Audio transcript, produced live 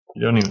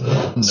You don't even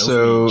know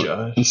me,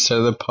 Josh. Instead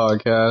of the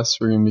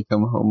podcast, we're going to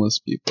become homeless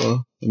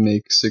people and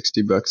make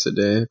 $60 a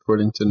day,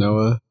 according to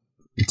Noah.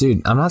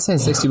 Dude, I'm not saying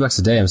 $60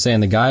 a day. I'm saying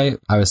the guy,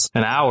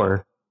 An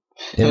hour.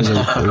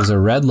 It was a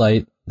red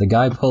light. The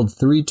guy pulled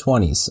 3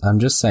 20s. I'm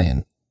just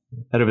saying.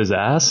 Out of his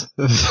ass?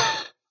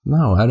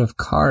 No, out of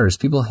cars.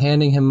 People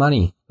handing him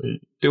money.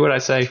 Wait, do what I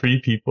say.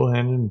 3 people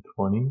handing him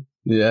 20?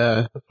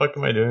 Yeah. What the fuck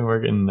am I doing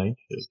working night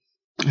shift?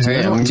 Do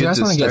you guys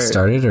want to get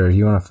started, or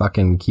you want to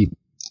fucking keep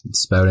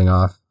spouting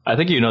off? I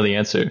think you know the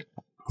answer.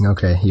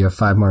 Okay, you have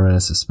 5 more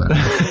minutes to spout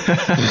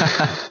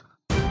off.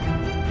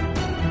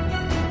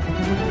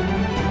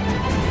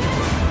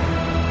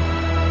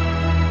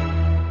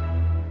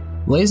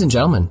 Ladies and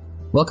gentlemen,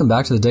 welcome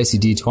back to the Dicey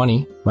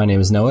D20. My name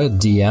is Noah,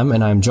 DM,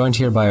 and I'm joined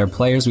here by our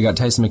players. We got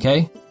Tyson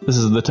McKay. This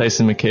is the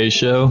Tyson McKay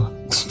Show.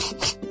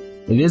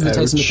 It is the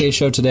Tyson McKay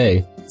Show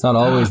today. It's not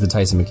always the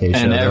Tyson McKay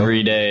Show, and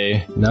every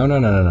day. No.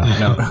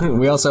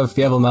 We also have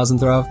Fievel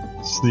Mausenthrov.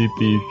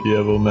 Sleepy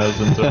Fievel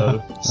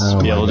Mausenthrov.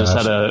 Fievel just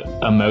had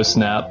a mouse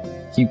nap.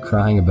 Keep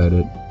crying about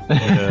it.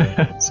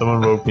 Yeah.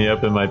 Someone woke me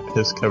up in my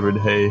piss-covered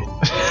hay.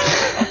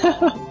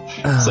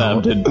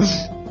 Sav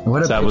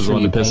was the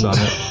one to piss on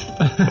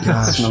it.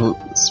 Gosh.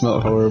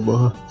 Smelled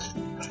horrible.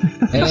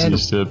 He's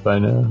used to it by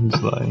now.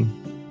 He's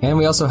lying. And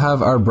we also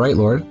have our Bright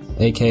Lord,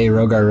 aka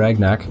Rogar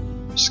Ragnak.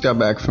 Just got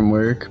back from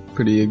work,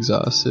 pretty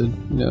exhausted,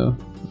 you know.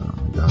 Oh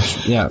my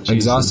gosh. Yeah,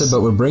 exhausted,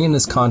 but we're bringing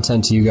this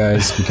content to you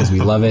guys because we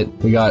love it.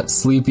 We got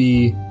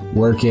Sleepy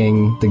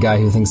working, the guy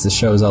who thinks the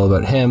show is all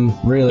about him.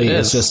 Really,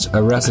 it's just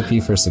a recipe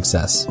for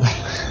success.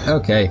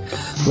 Okay,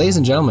 ladies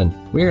and gentlemen,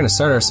 we're going to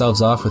start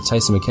ourselves off with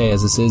Tyson McKay,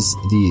 as this is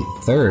the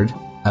 3rd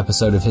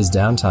episode of his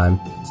downtime.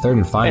 3rd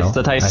and final. It's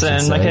the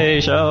Tyson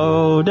McKay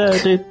Show.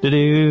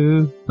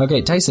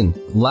 Okay, Tyson,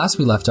 last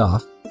we left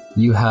off,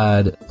 you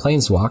had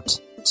planeswalked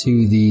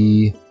to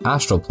the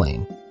astral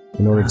plane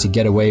in order to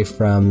get away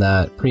from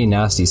that pretty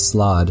nasty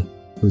Slod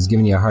who was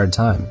giving you a hard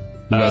time.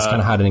 You guys kind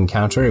of had an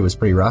encounter. It was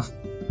pretty rough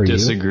for you. It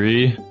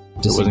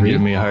wasn't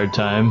giving me a hard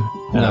time,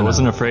 and I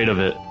wasn't afraid of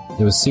it.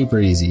 It was super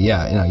easy.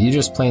 Yeah, you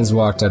just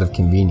planeswalked out of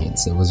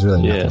convenience. It was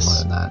really nothing more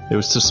than that. It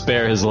was to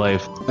spare his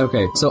life.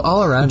 Okay, so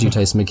all around you,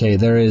 Tyson McKay,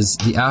 there is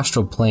the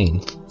astral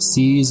plane.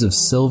 Seas of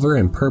silver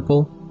and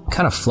purple,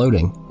 kind of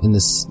floating in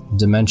this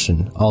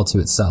dimension all to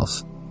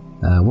itself.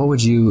 What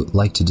would you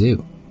like to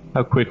do?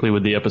 How quickly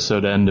would the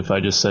episode end if I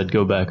just said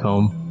go back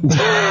home?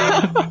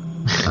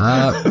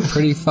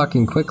 Pretty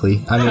fucking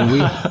quickly. I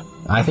mean,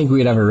 I think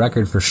we'd have a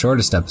record for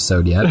shortest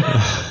episode yet,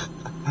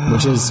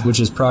 which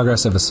is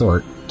progress of a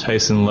sort.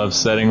 Tyson loves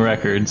setting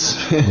records.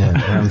 Yeah,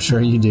 I'm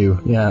sure you do.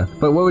 Yeah,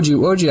 but what would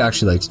you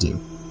actually like to do?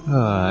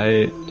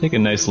 I take a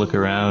nice look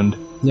around.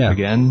 Yeah.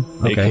 Again,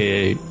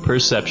 okay. aka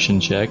perception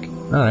check.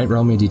 All right,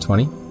 roll me a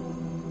d20.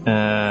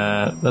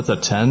 That's a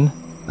 10.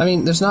 I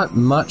mean, there's not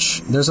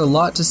much. There's a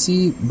lot to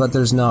see, but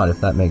there's not, if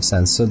that makes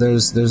sense. So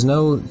there's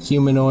no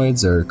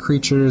humanoids or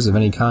creatures of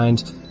any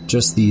kind.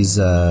 Just these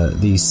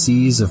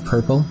seas of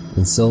purple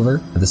and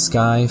silver, the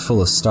sky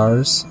full of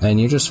stars, and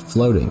you're just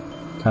floating,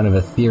 kind of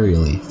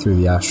ethereally through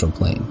the astral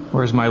plane.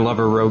 Where's my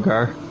lover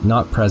Rogar?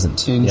 Not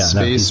present. In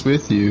space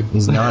with you.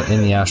 He's not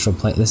in the astral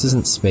plane. This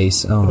isn't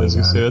space. Oh my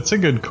god. That's a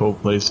good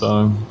Coldplay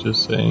song,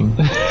 just saying.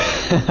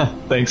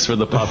 Thanks for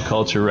the pop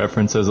culture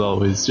reference, as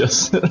always.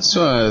 Just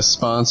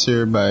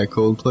sponsored by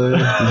Coldplay.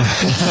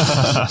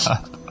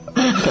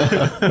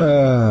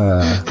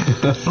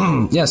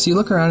 Yeah, so you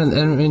look around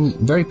and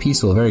very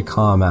peaceful, very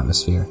calm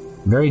atmosphere.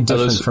 Very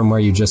different from where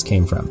you just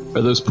came from.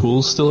 Are those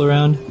pools still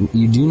around?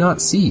 You do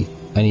not see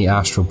any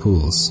astral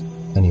pools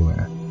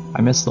anywhere.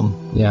 I miss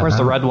them. Yeah, where's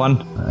the red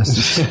one?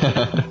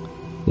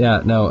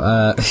 Yeah,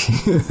 no,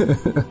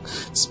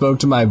 spoke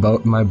to my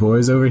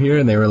boys over here,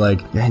 and they were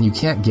like, man, you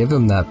can't give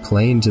him that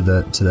plane to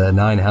the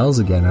 9 hells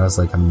again. I was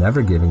like, I'm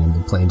never giving him the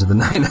plane to the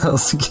 9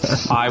 hells again.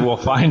 I will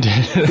find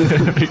it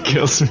if it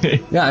kills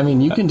me. Yeah, I mean,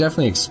 you can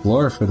definitely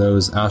explore for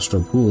those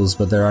astral pools,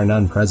 but there are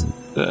none present.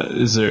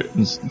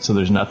 So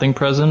there's nothing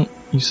present,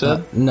 you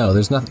said? No,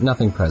 there's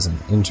nothing present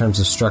in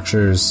terms of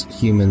structures,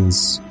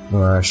 humans,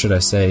 or should I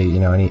say,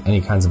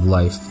 any kinds of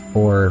life,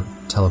 or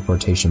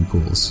teleportation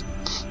pools.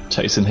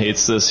 Tyson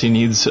hates this. He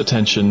needs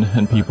attention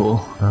and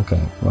people.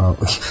 Okay, well,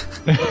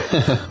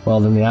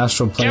 then the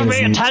astral plane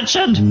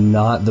is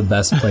not the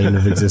best plane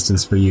of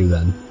existence for you.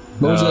 Then,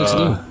 what would you like to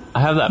do? I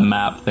have that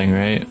map thing,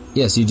 right?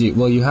 Yes, you do.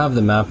 Well, you have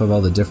the map of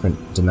all the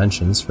different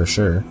dimensions for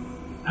sure.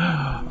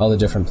 All the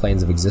different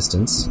planes of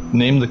existence.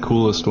 Name the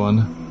coolest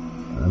one.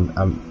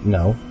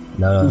 No,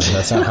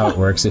 that's not how it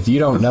works. If you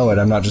don't know it,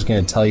 I'm not just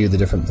going to tell you the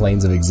different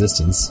planes of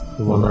existence.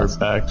 The one where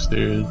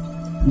Baxter.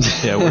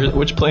 Yeah,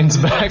 which plane's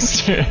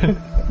Baxter?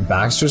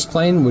 Baxter's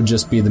plane would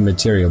just be the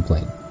material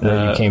plane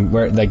where you came,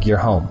 like your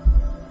home.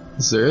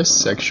 Is there a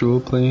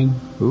sexual plane?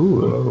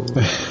 Ooh.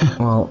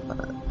 Well,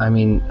 I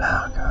mean,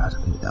 oh god,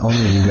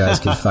 only you guys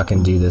could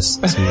fucking do this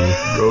to me.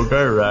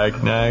 Rogar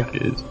Ragnak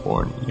is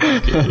horny.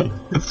 Okay.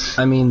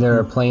 I mean, there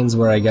are planes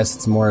where I guess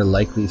it's more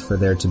likely for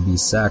there to be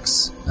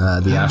sex.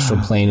 The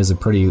astral plane is a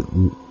pretty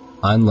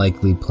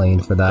unlikely plane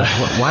for that.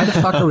 Why the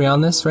fuck are we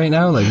on this right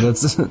now? Like,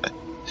 let's.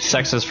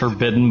 Sex is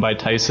forbidden by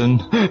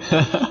Tyson.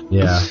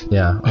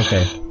 Yeah,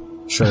 okay.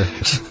 Sure.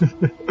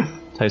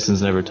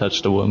 Tyson's never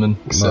touched a woman.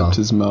 Except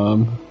his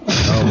mom.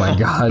 Oh my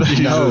god.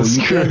 No,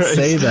 you can't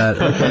say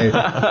that. Okay.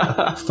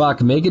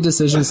 Fuck, make a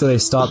decision so they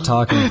stop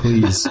talking,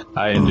 please.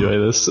 I enjoy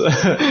this.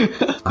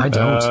 I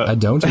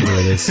don't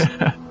enjoy this.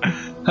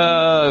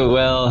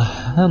 Well,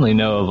 I only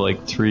know of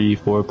like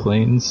 3-4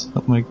 planes,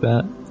 something like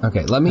that.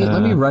 Okay, let me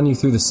run you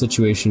through the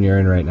situation you're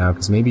in right now,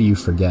 because maybe you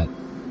forget.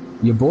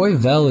 Your boy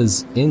Vel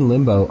is in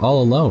limbo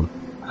all alone.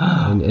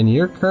 and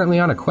you're currently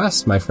on a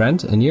quest, my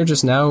friend, and you're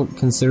just now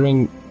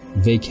considering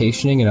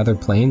vacationing in other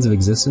planes of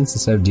existence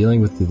instead of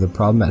dealing with the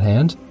problem at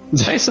hand?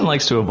 Tyson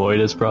likes to avoid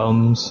his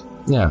problems.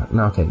 Yeah,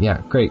 no, okay,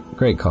 yeah, great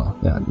call.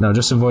 Yeah, no,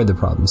 just avoid the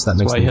problems. That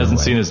makes That's why he hasn't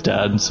seen his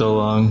dad in so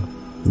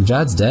long. Your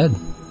dad's dead.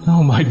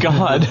 Oh my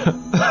god.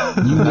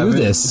 You knew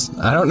this.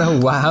 I don't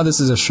know how this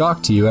is a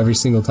shock to you every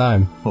single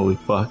time. Holy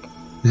fuck.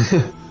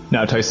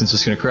 Now Tyson's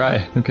just gonna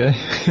cry, okay?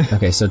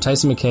 Okay, so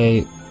Tyson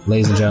McKay,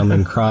 ladies and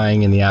gentlemen,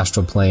 crying in the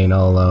astral plane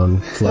all alone,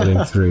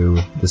 floating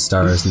through the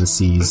stars and the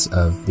seas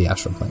of the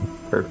astral plane.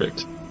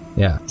 Perfect.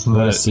 Yeah. Doesn't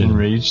that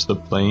enrage the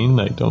plane?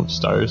 Like, don't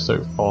stars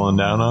start falling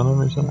down on them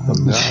or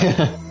something?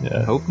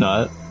 Yeah, hope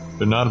not.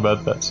 They're not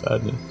about that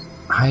sadness.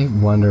 I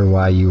wonder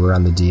why you were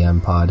on the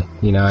DM pod.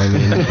 You know what I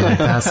mean? Like,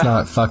 that's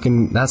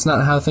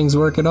not how things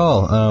work at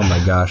all. Oh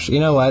my gosh. You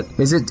know what?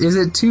 Is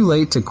it too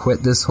late to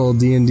quit this whole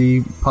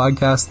D&D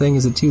podcast thing?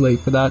 Is it too late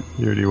for that?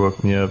 You already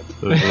woke me up.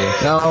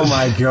 Oh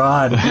my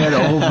god. Get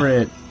over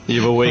it.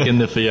 You've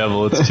awakened the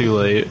Fievel. It's too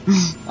late.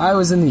 I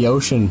was in the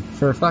ocean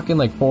for fucking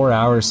like 4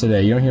 hours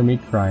today. You don't hear me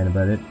crying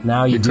about it.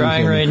 Now you're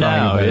crying hear me right crying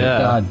now, about yeah.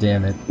 it. God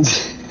damn it.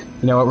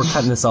 You know what? We're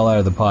cutting this all out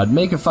of the pod.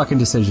 Make a fucking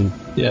decision.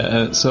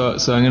 Yeah, so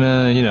I'm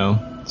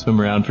gonna, swim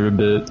around for a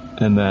bit,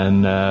 and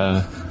then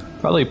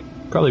probably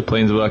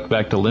planeswalk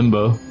back to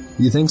Limbo.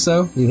 You think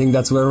so? You think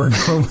that's where we're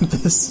going with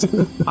this?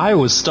 I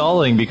was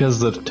stalling because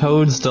the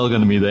toad's still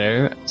gonna be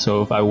there,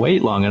 so if I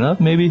wait long enough,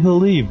 maybe he'll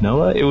leave,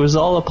 Noah. It was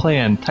all a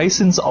plan.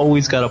 Tyson's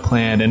always got a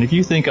plan, and if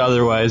you think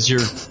otherwise,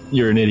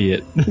 you're an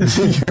idiot.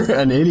 You're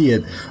an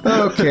idiot.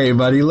 Okay,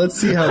 buddy, let's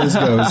see how this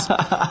goes.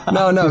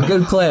 No,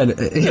 good plan.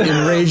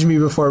 Enrage me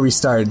before we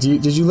start.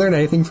 Did you learn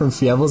anything from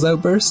Fievel's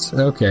outburst?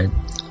 Okay.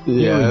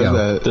 Yeah, Here we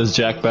go. Does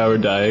Jack Bauer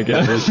die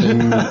again?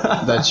 Everything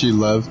that you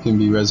love can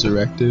be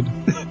resurrected.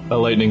 A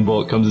lightning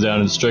bolt comes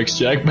down and strikes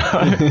Jack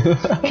Bauer,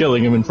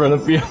 killing him in front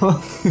of Fievel.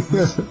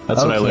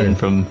 That's what I learned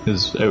from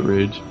his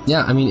outrage.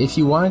 Yeah, I mean, if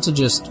you wanted to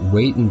just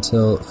wait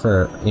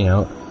for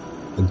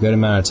a good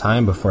amount of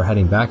time before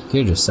heading back, you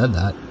could have just said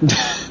that.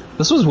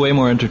 This was way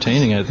more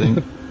entertaining, I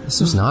think. This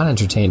was not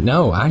entertaining.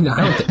 No, I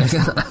don't think...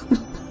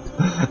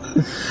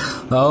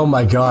 Oh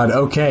my god,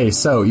 okay,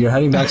 so you're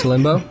heading back to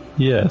Limbo?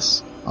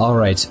 Yes.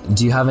 Alright,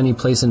 do you have any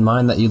place in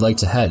mind that you'd like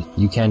to head?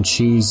 You can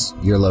choose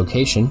your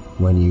location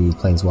when you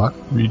planeswalk.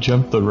 We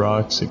jumped the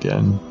rocks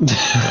again.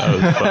 That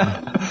was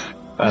fun.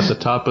 At the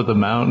top of the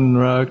mountain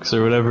rocks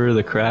or whatever,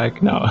 the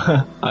crack. No,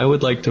 I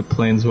would like to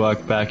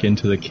planeswalk back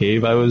into the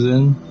cave I was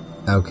in.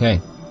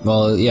 Okay.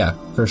 Well, yeah,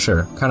 for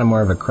sure. Kind of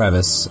more of a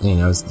crevice.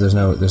 There's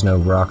no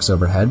rocks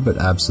overhead, but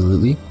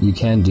absolutely, you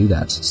can do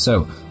that.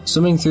 So,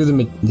 swimming through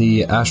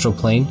the astral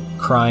plane,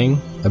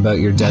 crying about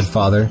your dead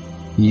father,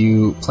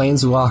 you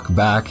planeswalk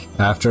back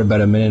after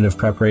about a minute of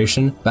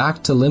preparation,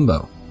 back to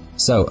Limbo.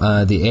 So,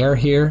 the air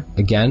here,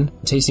 again,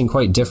 tasting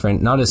quite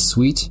different. Not as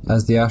sweet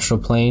as the astral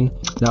plane,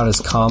 not as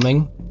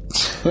calming.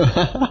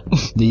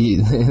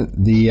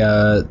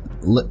 The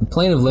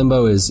plane of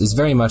Limbo is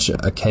very much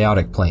a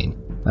chaotic plane.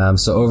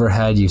 So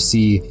overhead you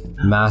see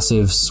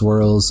massive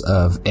swirls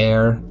of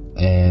air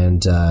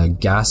and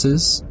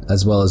gases,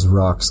 as well as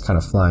rocks kind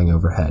of flying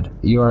overhead.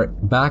 You are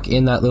back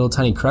in that little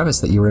tiny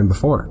crevice that you were in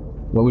before.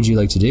 What would you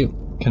like to do?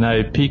 Can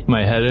I peek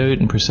my head out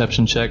and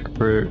perception check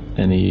for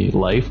any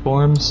life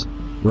forms?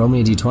 Roll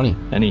me a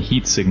d20. Any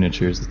heat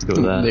signatures? Let's go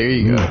with that. There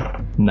you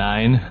go.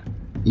 9.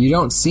 You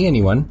don't see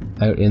anyone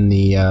out in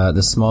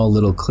the small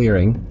little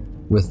clearing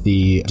with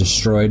the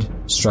destroyed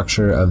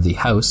structure of the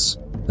house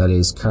that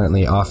is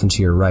currently off and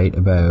to your right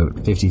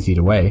about 50 feet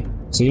away.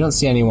 So you don't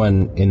see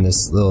anyone in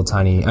this little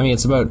tiny... I mean,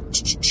 it's about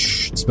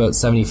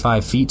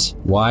 75 feet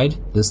wide,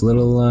 this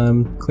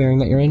little clearing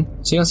that you're in.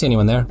 So you don't see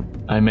anyone there.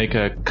 I make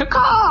a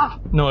caw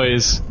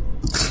noise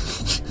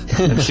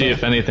and see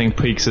if anything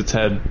peeks its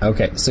head.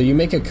 Okay, so you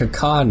make a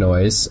caw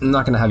noise. I'm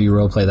not going to have you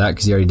roleplay that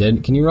because you already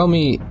did. Can you roll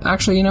me...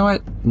 Actually, you know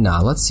what? Nah,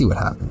 let's see what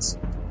happens.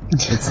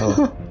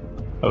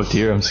 Oh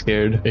dear, I'm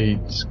scared. 8.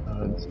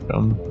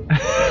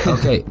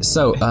 Okay,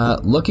 so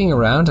looking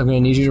around, I'm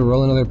going to need you to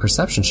roll another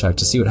perception check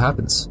to see what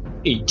happens.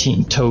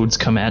 18 toads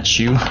come at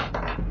you.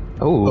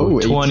 Oh,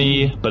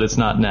 20, 18. But it's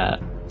not nat.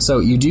 So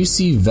you do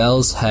see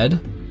Vel's head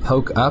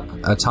poke up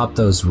atop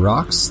those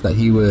rocks that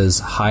he was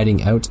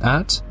hiding out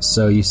at.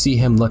 So you see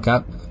him look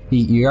up.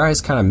 Your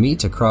eyes kind of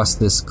meet across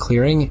this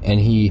clearing, and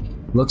he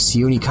looks to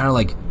you and he kind of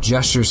like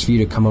gestures for you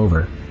to come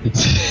over.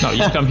 No,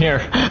 you come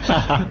here.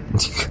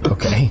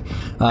 Okay.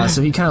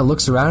 So he kind of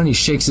looks around and he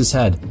shakes his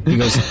head. He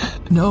goes,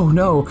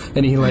 no,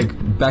 and he like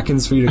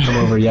beckons for you to come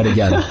over yet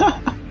again.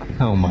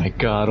 Oh my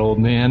god, old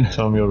man.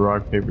 Tell me a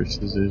rock, paper,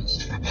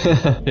 scissors.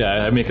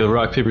 Yeah, I make a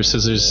rock, paper,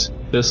 scissors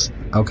this.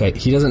 Okay,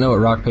 he doesn't know what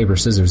rock, paper,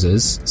 scissors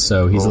is,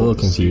 so he's a little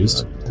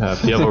confused.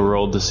 Do you have a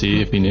roll to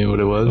see if he knew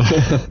what it was?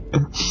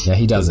 Yeah,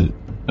 he doesn't.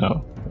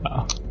 Oh,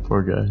 wow.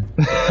 Poor guy.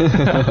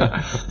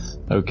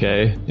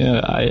 Okay.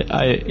 Yeah,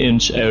 I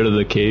inch out of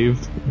the cave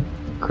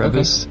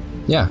crevice. Okay.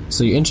 Yeah,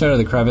 so you inch out of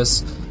the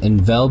crevice,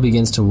 and Vel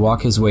begins to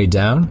walk his way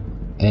down,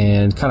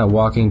 and kind of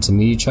walking to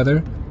meet each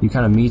other, you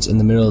kind of meet in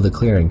the middle of the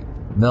clearing.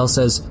 Vel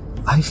says,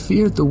 I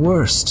feared the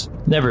worst.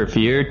 Never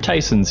fear,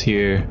 Tyson's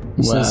here.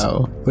 He says,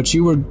 but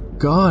you were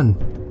gone.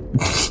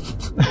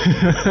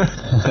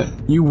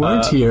 You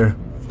weren't here.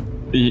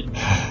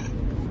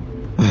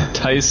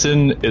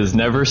 Tyson is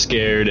never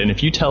scared, and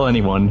if you tell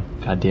anyone,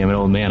 God damn it,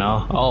 old man,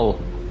 I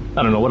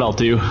don't know what I'll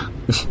do.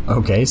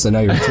 Okay, so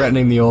now you're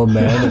threatening the old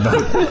man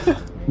about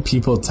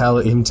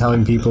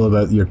telling people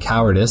about your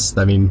cowardice.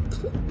 I mean,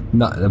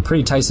 not a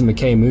pretty Tyson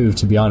McKay move,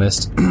 to be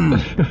honest.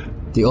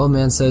 The old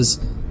man says,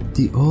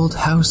 the old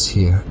house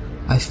here.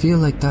 I feel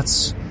like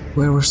that's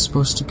where we're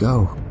supposed to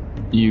go.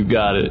 You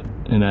got it,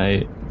 and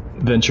I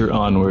venture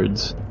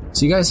onwards.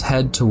 So you guys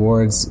head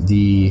towards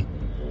the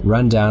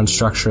rundown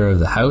structure of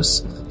the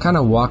house, kind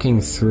of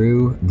walking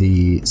through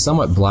the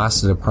somewhat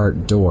blasted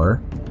apart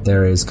door.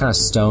 There is kind of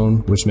stone,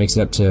 which makes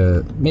it up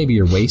to maybe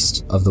your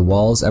waist of the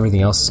walls.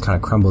 Everything else is kind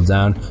of crumbled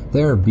down.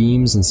 There are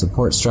beams and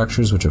support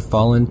structures which have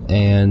fallen,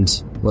 and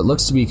what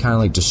looks to be kind of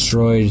like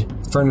destroyed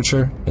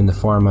furniture in the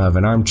form of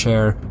an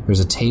armchair. There's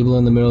a table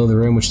in the middle of the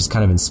room, which is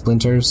kind of in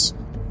splinters.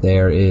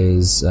 There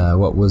is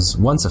what was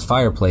once a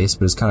fireplace,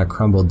 but is kind of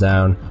crumbled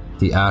down.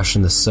 The ash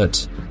and the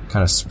soot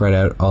kind of spread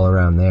out all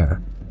around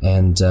there.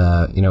 And,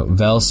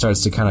 Vel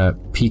starts to kind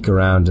of peek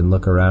around and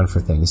look around for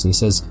things. And he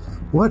says,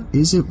 what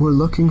is it we're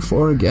looking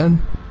for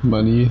again?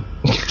 Money.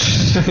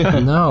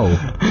 No.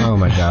 Oh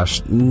my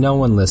gosh. No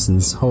one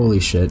listens. Holy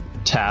shit.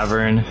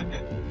 Tavern.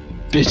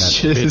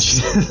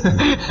 Bitches.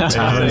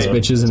 Taverns,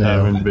 bitches, and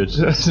Tavern, hell.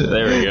 bitches.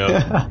 There we go.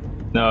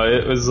 No,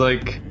 it was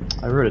like,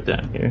 I wrote it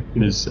down here.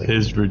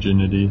 His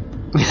virginity.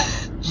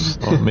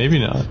 Well, maybe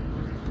not.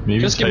 Maybe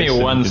Just give me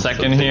Tyson 1 could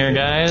second still here, take it.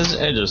 guys.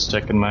 I just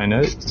checking my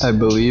notes. I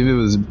believe it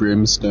was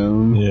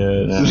Brimstone.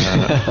 Yeah,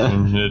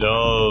 and it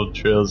all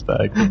trails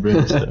back to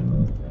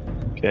Brimstone.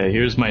 Okay,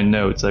 here's my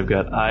notes. I've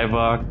got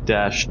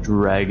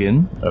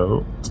Ivok-Dragon.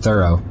 Oh.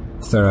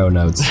 Thorough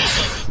notes.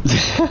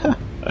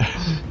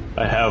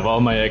 I have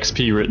all my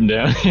XP written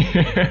down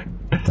here.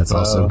 That's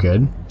also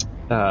good.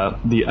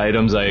 The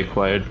items I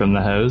acquired from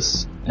the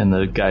house, and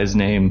the guy's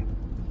name.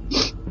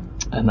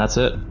 And that's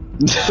it.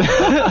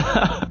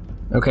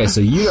 Okay,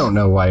 so you don't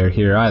know why you're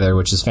here either,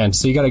 which is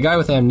fantastic. So you got a guy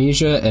with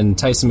amnesia and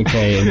Tyson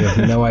McKay, and you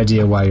have no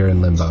idea why you're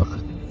in limbo.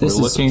 This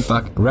is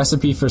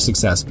recipe for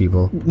success,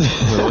 people.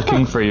 We're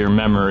looking for your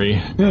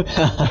memory.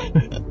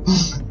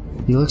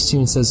 He looks to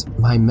you and says,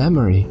 my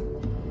memory?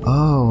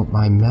 Oh,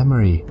 my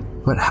memory.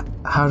 But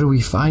how do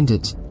we find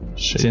it?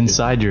 It's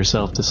inside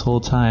yourself this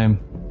whole time.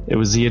 It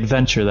was the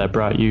adventure that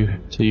brought you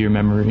to your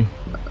memory.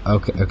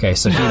 Okay,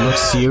 so he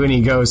looks to you and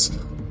he goes,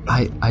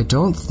 I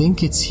don't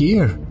think it's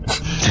here.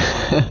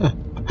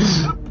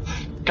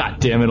 God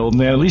damn it, old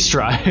man, at least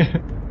try.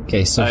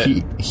 Okay, so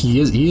he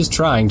is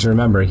trying to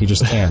remember, he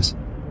just can't.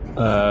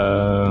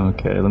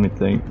 Okay, let me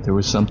think. There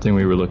was something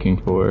we were looking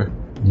for.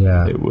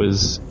 Yeah. It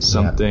was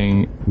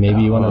something...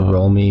 Maybe you want to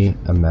roll me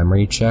a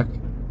memory check?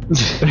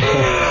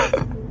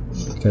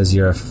 Because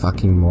you're a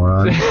fucking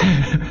moron.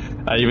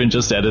 I even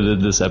just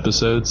edited this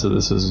episode, so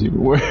this is even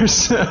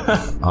worse.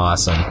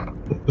 Awesome.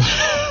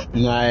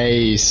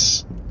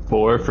 Nice.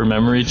 4 for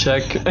memory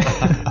check.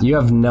 You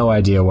have no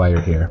idea why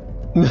you're here.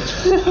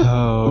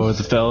 Oh,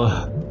 it's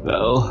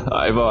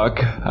Ivok.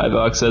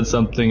 Ivok said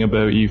something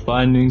about you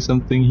finding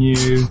something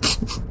here.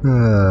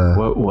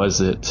 What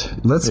was it?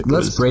 Let's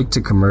break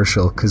to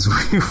commercial, because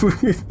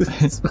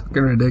it's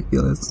fucking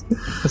ridiculous.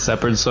 This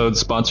episode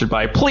sponsored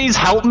by Please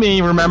Help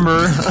Me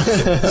Remember.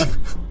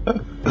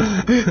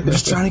 I'm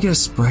just trying to get a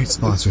Sprite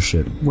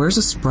sponsorship. Where's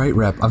a Sprite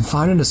rep? I'm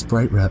finding a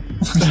Sprite rep.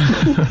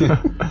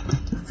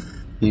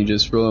 Can you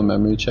just roll a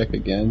memory check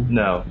again?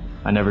 No,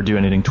 I never do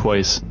anything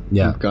twice.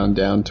 Yeah. You've gone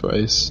down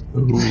twice.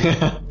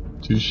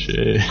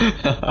 Touche.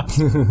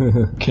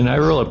 Can I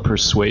roll a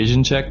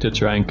persuasion check to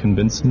try and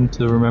convince him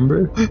to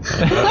remember?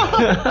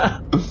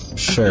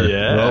 Sure.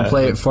 Yeah. Role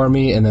play it for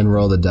me and then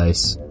roll the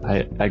dice.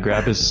 I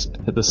grab his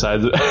at the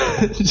sides.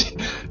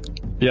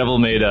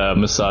 Yavel made a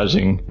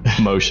massaging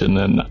motion,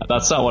 and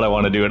that's not what I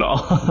want to do at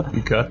all.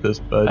 You got this,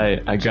 bud.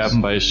 I grab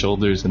him by his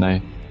shoulders and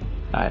I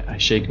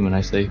shake him and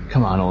I say,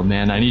 "Come on, old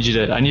man. I need you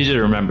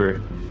to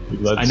remember.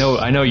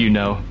 I know you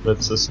know."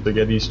 Lets the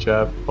spaghetti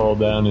strap fall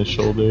down his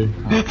shoulder.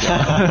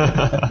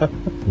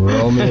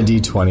 Roll me a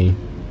d20.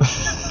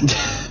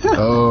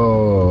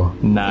 Oh.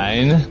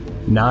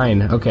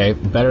 9. Okay,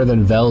 better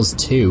than Vel's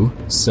 2.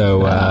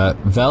 So,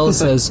 Vel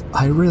says,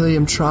 I really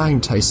am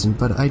trying, Tyson,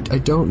 but I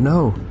don't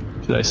know.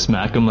 Should I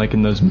smack him like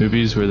in those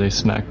movies where they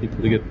smack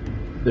people to get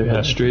their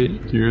head straight?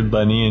 You're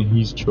Lenny and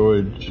he's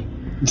George.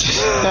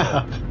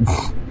 I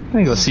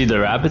think go see the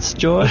rabbits,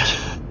 George.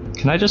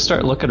 Can I just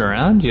start looking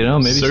around? You know,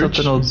 maybe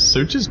something will...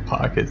 Search his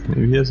pockets.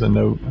 Maybe he has a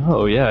note.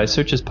 Oh, yeah, I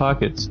search his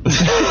pockets.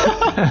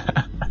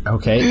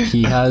 Okay,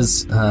 he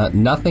has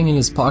nothing in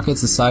his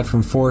pockets aside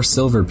from 4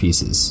 silver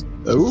pieces.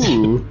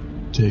 Ooh.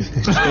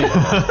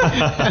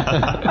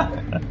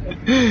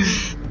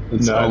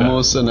 It's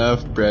almost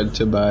enough bread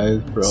to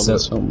buy for all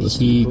those homeless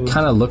people. He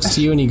kind of looks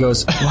to you and he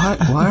goes,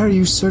 Why are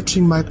you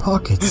searching my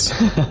pockets?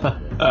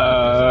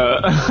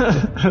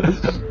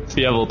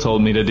 Fievel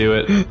told me to do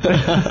it.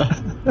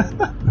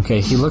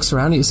 Okay, he looks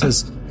around and he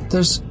says,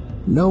 there's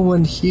no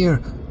one here.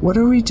 What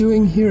are we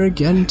doing here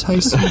again,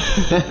 Tyson?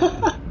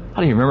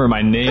 How do you remember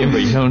my name,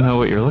 but you don't know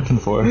what you're looking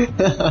for?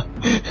 I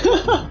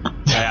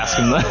ask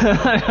him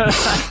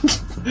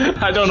that.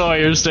 I don't know why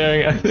you're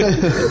staring at me.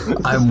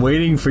 I'm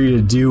waiting for you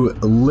to do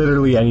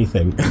literally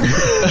anything.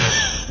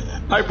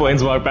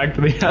 Pipeplanes walk back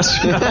to the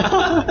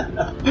astronaut.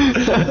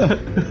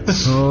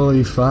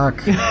 Holy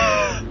fuck.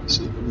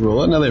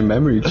 Roll another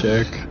memory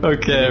check.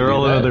 Okay,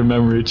 roll another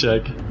memory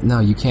check. No,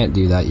 you can't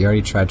do that. You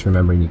already tried to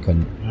remember and you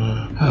couldn't.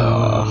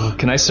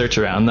 Can I search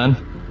around then?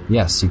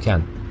 Yes, you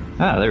can.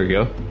 Ah, there we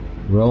go.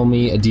 Roll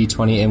me a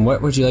d20, and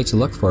what would you like to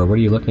look for? What are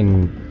you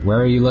looking... Where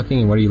are you looking,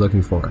 and what are you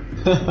looking for?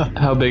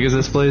 How big is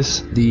this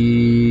place?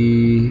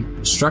 The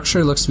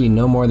structure looks to be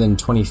no more than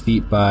 20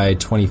 feet by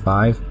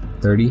 25,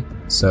 30.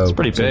 So it's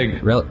pretty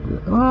big. Well,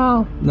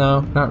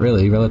 no, not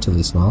really.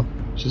 Relatively small.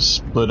 Just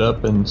split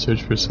up and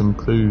search for some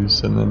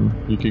clues, and then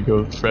you could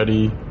go with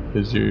Freddy,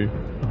 because you're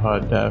a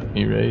hot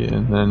Daphne, right?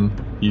 And then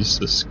he's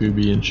the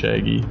Scooby and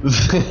Shaggy.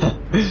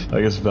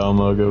 I guess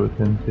Velma will go with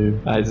him, too.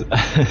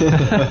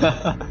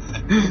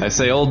 I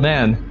say, old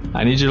man,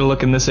 I need you to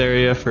look in this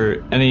area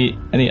for any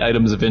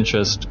items of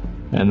interest,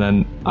 and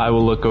then I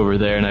will look over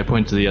there, and I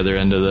point to the other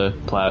end of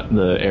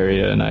the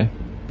area, and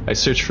I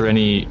search for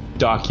any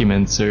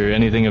documents or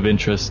anything of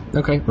interest.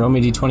 Okay, roll me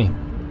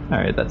d20.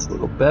 Alright, that's a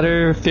little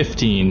better.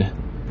 15.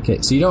 Okay,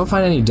 so you don't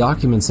find any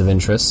documents of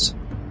interest.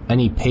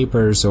 Any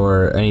papers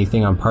or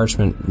anything on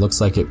parchment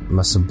looks like it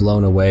must have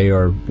blown away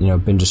or,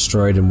 been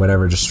destroyed in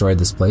whatever destroyed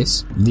this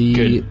place.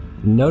 The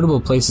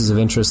notable places of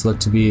interest look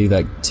to be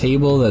that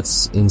table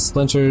that's in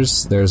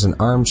splinters. There's an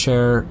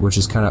armchair, which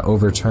is kind of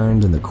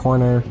overturned in the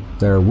corner.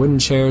 There are wooden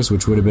chairs,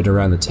 which would have been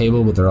around the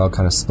table, but they're all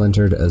kind of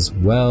splintered as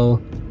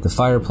well. The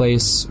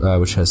fireplace,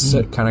 which has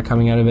soot kind of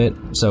coming out of it.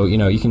 So,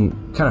 you can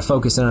kind of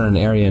focus in on an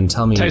area and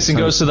tell me... Tyson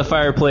goes to the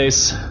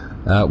fireplace.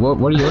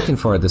 What are you looking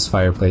for at this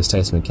fireplace,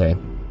 Tyson McKay?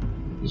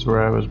 Is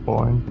where I was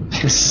born.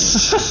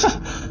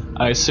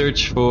 I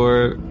search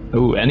for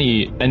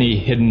any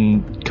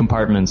hidden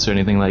compartments or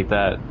anything like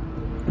that.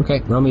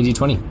 Okay, roll me a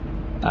d20.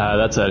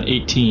 That's an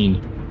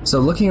 18. So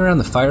looking around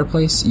the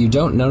fireplace, you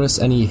don't notice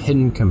any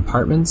hidden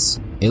compartments.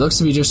 It looks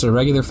to be just a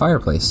regular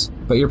fireplace,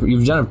 but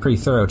you've done a pretty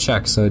thorough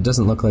check, so it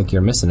doesn't look like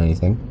you're missing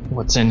anything.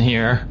 What's in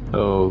here?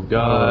 Oh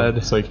God!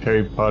 It's like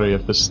Harry Potter. You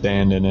have to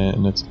stand in it,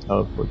 and it's a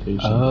teleportation.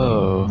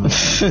 Oh,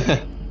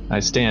 I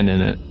stand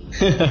in it.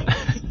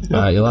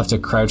 You'll have to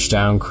crouch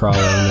down, crawl in,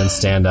 and then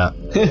stand up.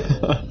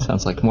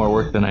 Sounds like more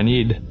work than I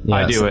need. Yeah,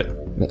 I do it.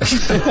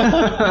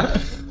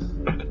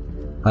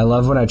 I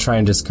love when I try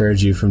and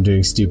discourage you from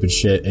doing stupid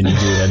shit and you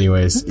do it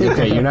anyways.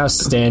 Okay, you're now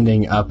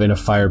standing up in a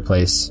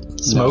fireplace.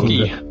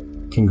 Smoky.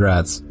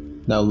 Congrats.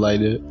 Now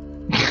light it.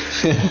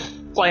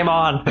 Flame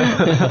on!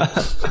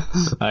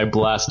 I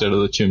blast out of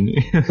the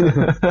chimney.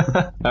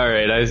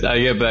 Alright, I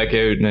get back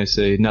out and I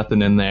say,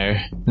 nothing in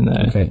there. And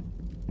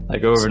I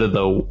go over to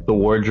the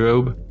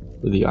wardrobe,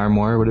 or the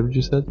armoire, whatever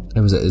you said.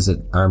 Is it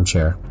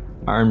armchair?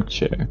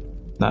 Armchair.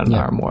 Not an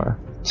armoire.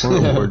 Or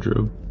a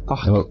wardrobe.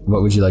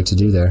 What would you like to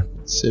do there?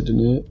 Sit in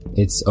it.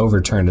 It's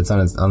overturned. It's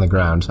on the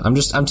ground. I'm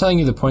telling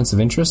you the points of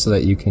interest so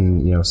that you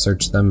can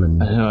search them.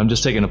 And I know. I'm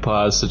just taking a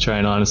pause to try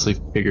and honestly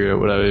figure out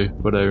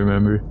what I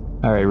remember.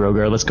 All right,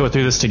 Rogar, let's go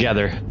through this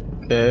together.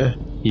 Okay.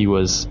 He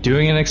was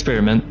doing an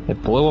experiment.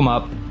 It blew him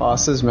up.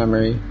 Lost his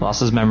memory.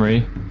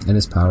 And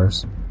his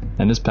powers.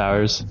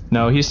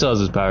 No, he still has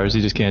his powers.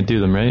 He just can't do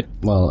them, right?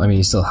 Well, I mean,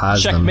 he still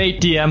has Checkmate,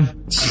 them.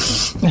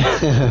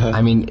 DM.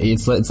 I mean,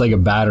 it's like a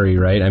battery,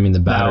 right? I mean, the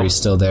battery's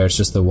still there. It's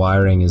just the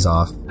wiring is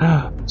off.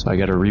 So I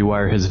got to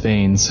rewire his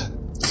veins.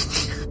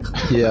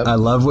 Yeah. I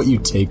love what you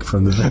take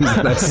from the things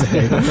that I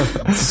say.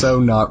 It's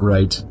so not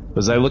right.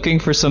 Was I looking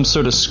for some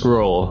sort of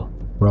scroll?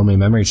 Roll me a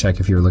memory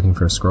check if you were looking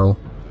for a scroll.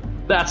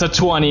 That's a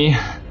 20.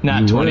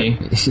 Nat 20.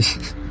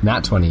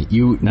 Nat 20.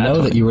 You know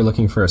 20. That you were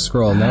looking for a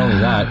scroll. Not only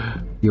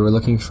that, you were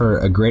looking for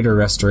a greater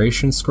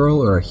restoration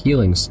scroll or a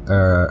healing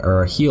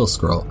or a heal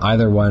scroll.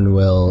 Either one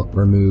will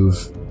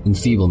remove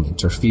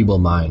enfeeblement or feeble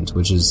mind,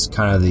 which is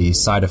kind of the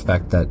side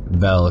effect that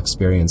Vel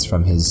experienced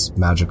from his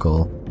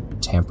magical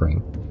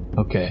tampering.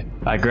 Okay.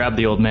 I grab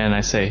the old man and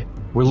I say,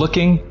 we're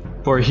looking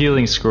for a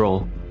healing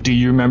scroll. Do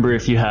you remember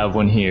if you have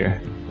one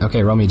here?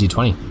 Okay, roll me a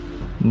d20.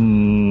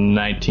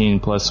 19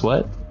 plus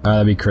what?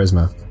 That'd be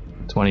charisma.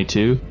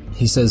 22.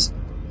 He says,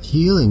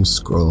 healing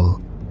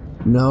scroll.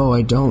 No,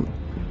 I don't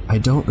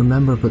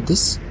remember, but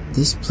this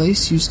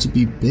place used to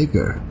be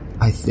bigger,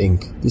 I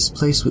think. This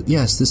place,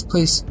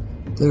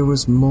 there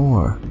was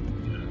more.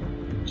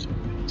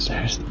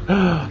 Stairs.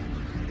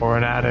 Or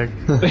an attic.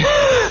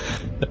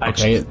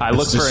 I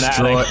look for an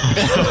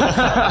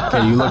attic.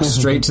 Okay, you look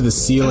straight to the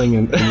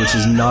ceiling, which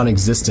is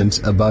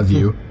non-existent above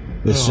you.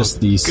 It's just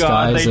the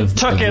skies they of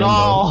took of it Limbo.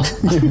 all.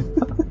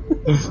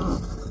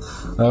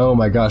 Oh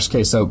my gosh.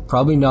 Okay, so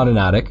probably not an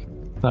attic,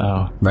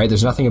 Oh, right?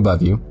 There's nothing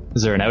above you.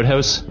 is there an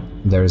outhouse?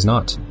 There is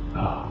not.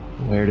 Oh,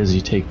 where does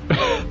he take?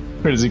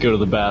 Where does he go to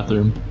the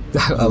bathroom?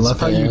 I love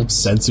how you pants.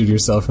 censored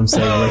yourself from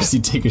saying where does he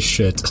take a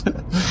shit.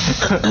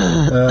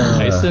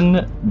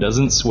 Tyson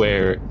doesn't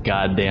swear.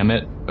 God damn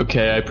it.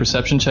 Okay, I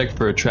perception check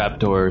for a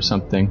trapdoor or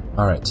something.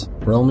 All right,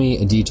 roll me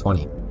a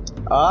d20.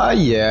 Ah,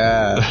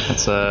 yeah.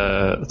 It's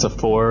a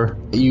 4.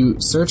 You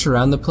search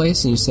around the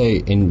place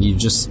and you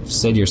just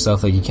say to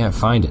yourself like you can't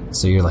find it.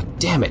 So you're like,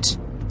 damn it.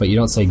 But you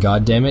don't say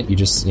God damn it. You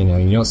just, you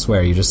don't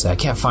swear. You just say I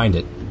can't find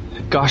it.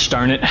 Gosh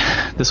darn it.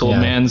 This old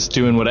man's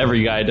doing what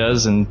every guy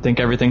does and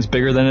think everything's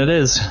bigger than it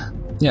is.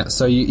 Yeah,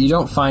 so you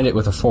don't find it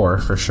with a 4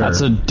 for sure.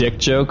 That's a dick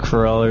joke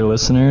for all our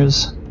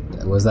listeners.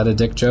 Was that a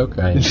dick joke?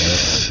 I enjoy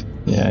it.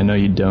 Yeah, I know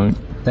you don't.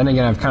 Then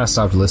again, I've kind of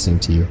stopped listening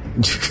to you.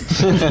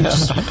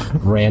 Just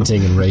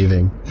ranting and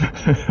raving.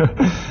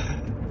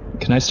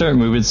 Can I start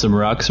moving some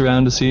rocks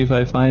around to see if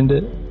I find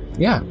it?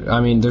 Yeah, I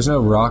mean, there's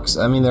no rocks.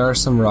 I mean, there are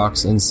some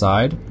rocks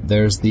inside.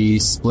 There's the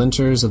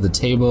splinters of the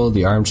table,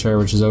 the armchair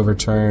which is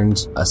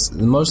overturned.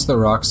 Most of the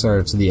rocks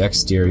are to the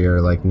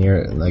exterior, like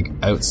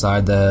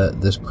outside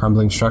the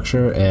crumbling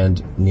structure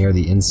and near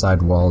the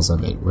inside walls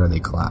of it where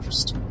they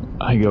collapsed.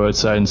 I go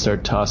outside and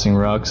start tossing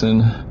rocks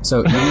in. So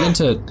you begin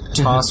to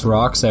toss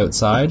rocks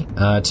outside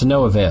to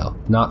no avail,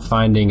 not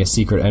finding a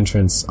secret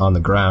entrance on the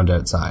ground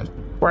outside.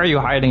 Where are you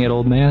hiding it,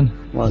 old man?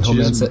 Why don't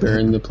you just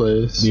burn the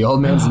place? The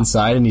old man's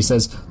inside and he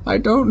says, I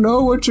don't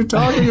know what you're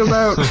talking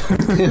about.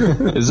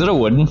 Is it a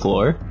wooden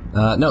floor?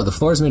 No, the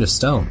floor is made of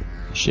stone.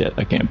 Shit,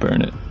 I can't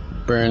burn it.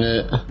 Burn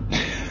it.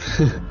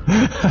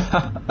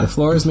 The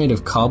floor is made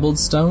of cobbled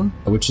stone,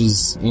 which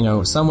is,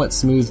 somewhat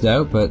smoothed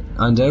out, but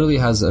undoubtedly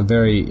has a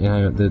very,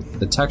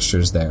 the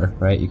texture's there,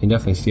 right? You can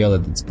definitely feel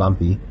that it's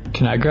bumpy.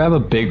 Can I grab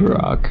a big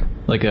rock?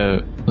 Like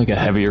a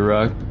heavier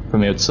rock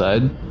from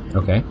outside?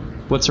 Okay.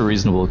 What's a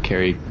reasonable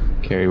carry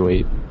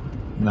weight?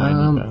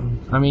 90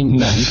 pounds. I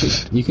mean,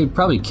 you could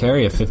probably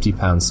carry a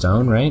 50-pound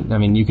stone, right? I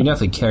mean, you can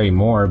definitely carry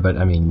more, but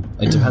I mean,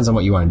 it depends on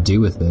what you want to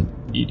do with it.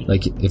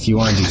 Like, if you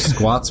want to do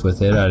squats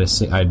with it,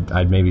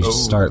 I'd maybe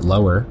start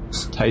lower.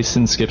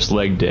 Tyson skips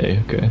leg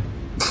day, okay.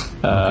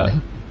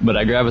 But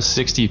I grab a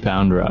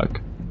 60-pound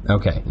rock.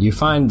 Okay, you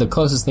find the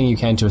closest thing you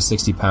can to a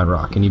 60-pound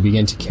rock, and you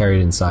begin to carry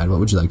it inside. What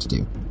would you like to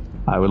do?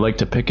 I would like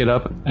to pick it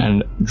up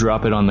and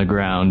drop it on the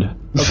ground.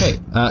 Okay,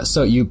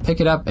 so you pick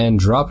it up and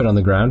drop it on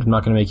the ground. I'm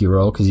not going to make you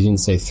roll because you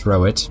didn't say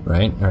throw it,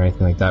 right? Or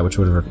anything like that, which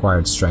would have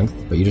required strength,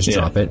 but you just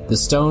drop it. The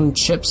stone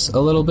chips a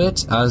little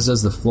bit, as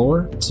does the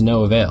floor, to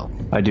no avail.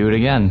 I do it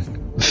again.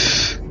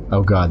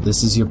 Oh god,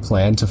 this is your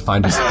plan to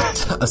find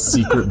a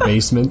secret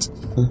basement?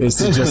 Is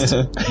to just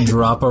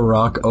drop a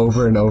rock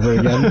over and over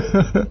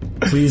again?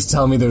 Please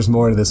tell me there's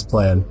more to this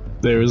plan.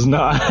 There is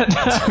not.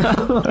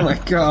 Oh my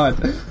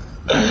god.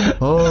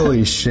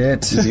 Holy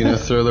shit. He's gonna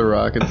throw the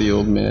rock at the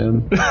old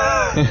man.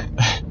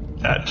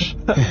 Catch.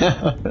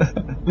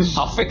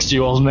 I'll fix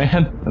you, old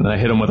man. And then I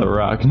hit him with a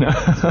rock.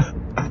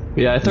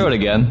 Yeah, I throw it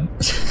again.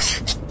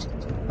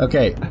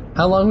 Okay,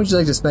 how long would you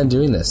like to spend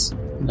doing this?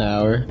 An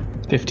hour.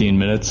 15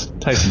 minutes.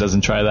 Tyson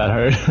doesn't try that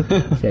hard.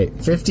 Okay,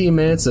 15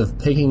 minutes of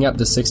picking up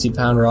the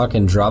 60-pound rock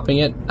and dropping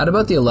it. At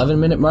about the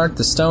 11-minute mark,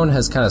 the stone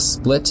has kind of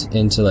split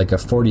into like a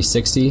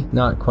 40-60,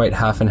 not quite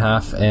half and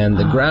half, and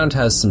the ground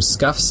has some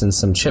scuffs and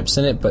some chips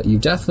in it, but you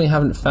definitely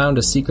haven't found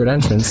a secret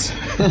entrance.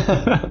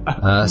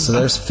 So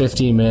there's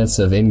 15 minutes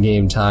of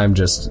in-game time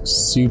just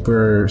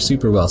super,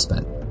 super well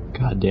spent.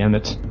 God damn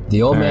it.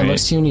 The old man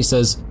looks to you and he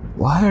says,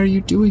 why are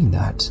you doing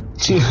that?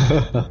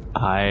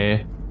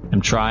 I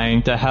am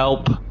trying to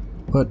help.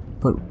 But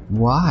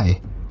why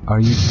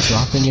are you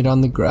dropping it on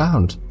the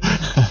ground?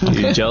 Are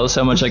you jealous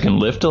how much I can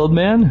lift, old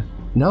man?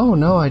 No,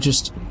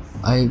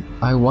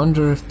 I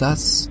wonder if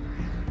that's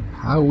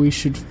how we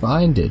should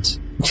find it.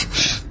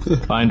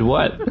 Find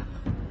what?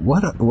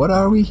 What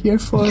are we here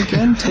for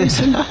again,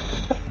 Tyson?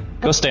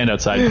 Go stand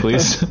outside,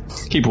 please.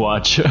 Keep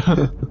watch.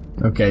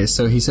 Okay,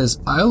 so he says,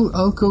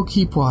 I'll go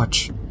keep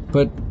watch,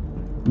 but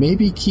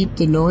maybe keep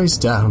the noise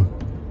down.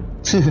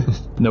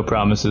 No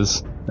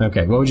promises.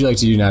 Okay, what would you like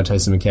to do now,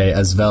 Tyson McKay,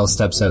 as Vel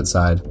steps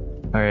outside?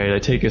 Alright, I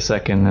take a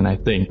second and I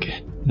think.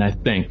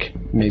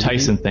 Maybe.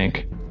 Tyson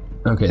think.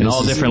 Okay, in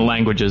all different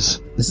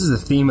languages. This is the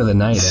theme of the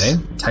night, eh?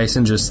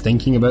 Tyson just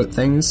thinking about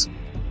things?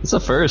 It's a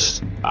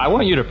first. I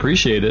want you to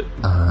appreciate it.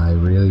 I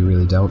really,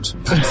 really don't.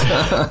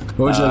 What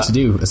would you like to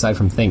do, aside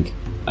from think?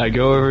 I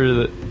go over to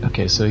the...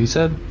 Okay, so he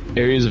said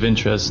areas of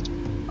interest.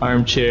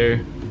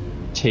 Armchair,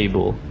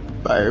 table.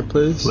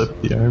 Fireplace? Flip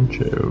the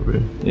armchair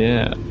over.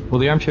 Yeah. Well,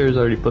 the armchair is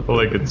already flipped. Well,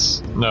 like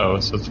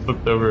so it's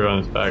flipped over on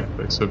its back,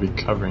 like so it'd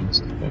be covering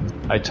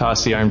something. I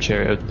toss the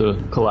armchair out the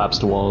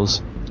collapsed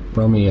walls.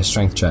 Roll me a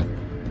strength check.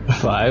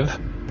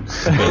 5.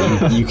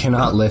 Okay, you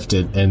cannot lift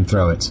it and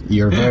throw it.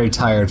 You're very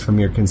tired from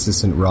your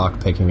consistent rock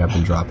picking up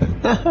and dropping.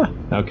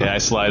 Okay, I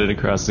slide it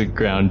across the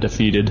ground,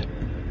 defeated.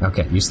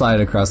 Okay, you slide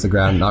it across the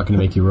ground, not going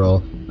to make you roll.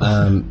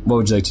 What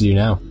would you like to do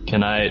now?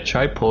 Can I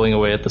try pulling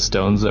away at the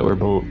stones that were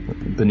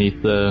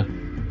beneath the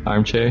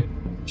armchair?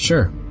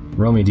 Sure.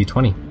 Roll me a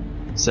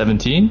d20.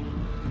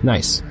 17?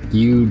 Nice.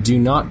 You do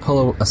not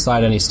pull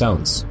aside any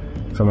stones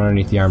from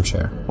underneath the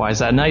armchair. Why is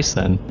that nice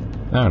then?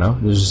 I don't know.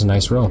 It was just a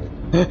nice roll.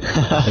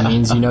 It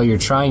means you know you're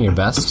trying your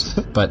best,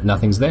 but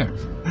nothing's there.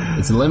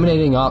 It's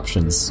eliminating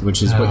options,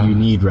 which is what you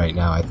need right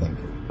now, I think.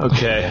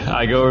 Okay,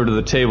 I go over to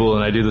the table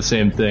and I do the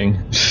same thing.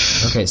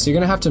 Okay, so you're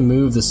going to have to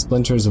move the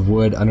splinters of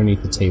wood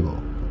underneath the table.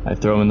 I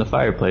throw them in the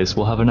fireplace.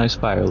 We'll have a nice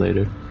fire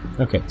later.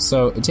 Okay,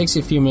 so it takes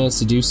you a few minutes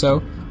to do so.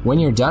 When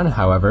you're done,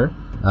 however,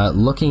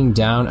 looking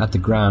down at the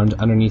ground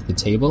underneath the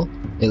table,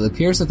 it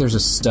appears that there's a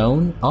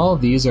stone. All of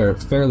these are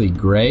fairly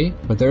gray,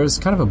 but there's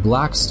kind of a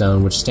black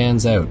stone which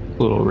stands out.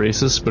 A little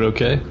racist, but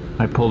okay.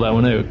 I pull that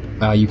one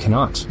out. You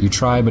cannot. You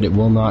try, but it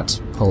will not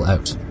pull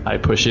out. I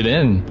push it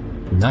in.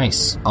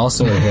 Nice.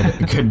 Also a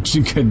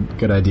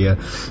good idea.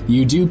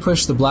 You do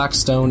push the black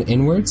stone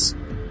inwards,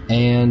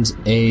 and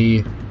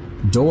a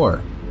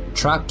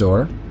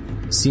trapdoor,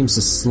 seems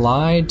to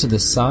slide to the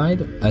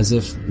side as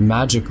if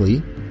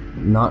magically,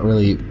 not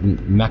really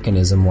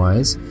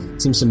mechanism-wise,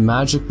 seems to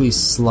magically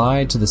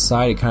slide to the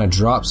side. It kind of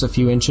drops a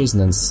few inches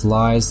and then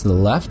slides to the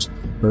left,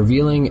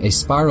 revealing a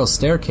spiral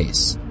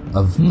staircase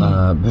of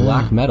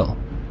black metal.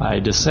 I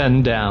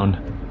descend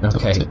down.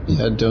 Okay.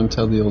 Don't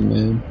tell the old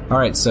man.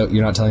 Alright, so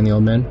you're not telling the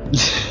old man?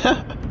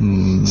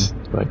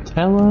 Do I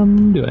tell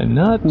him? Do I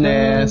not tell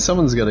him?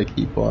 Someone's gotta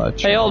keep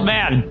watch. Hey, old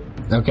man!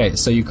 Okay,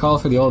 so you call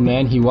for the old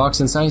man. He walks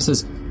inside. He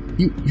says,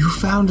 You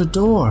found a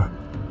door.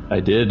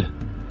 I did.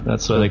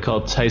 That's why they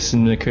call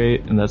Tyson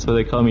McKay, and that's why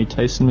they call me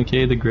Tyson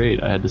McKay the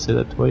Great. I had to say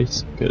that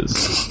twice,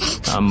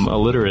 because I'm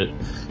illiterate.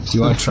 Do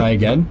you want to try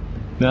again?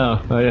 No,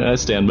 I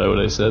stand by what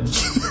I said.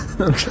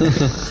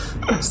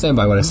 Stand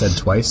by what I said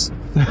twice.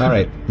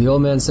 Alright, the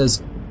old man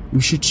says,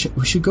 We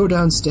should go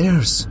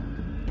downstairs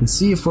and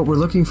see if what we're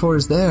looking for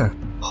is there.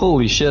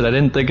 Holy shit, I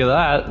didn't think of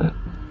that.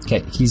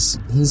 Okay, he's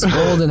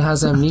old and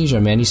has amnesia,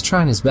 man. He's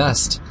trying his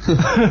best. He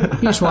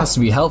just wants to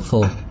be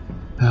helpful.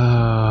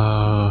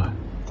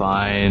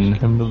 Fine.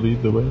 Come to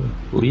lead the way.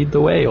 Lead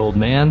the way, old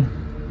man.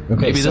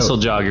 Okay, Maybe this will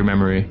jog your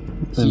memory.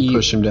 And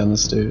push him down the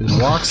stairs.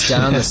 Walks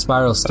down the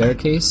spiral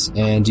staircase,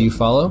 and do you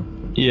follow?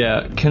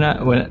 Yeah,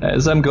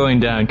 as I'm going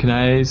down, can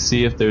I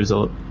see if there's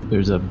a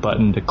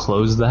button to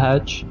close the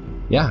hatch?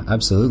 Yeah,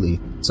 absolutely.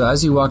 So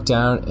as you walk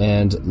down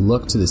and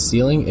look to the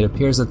ceiling, it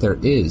appears that there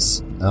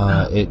is.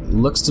 It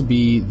looks to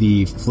be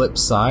the flip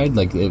side,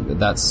 like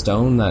that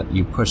stone that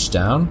you push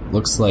down.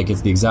 Looks like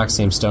it's the exact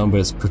same stone, but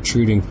it's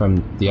protruding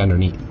from the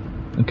underneath.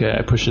 Okay,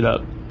 I push it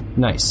up.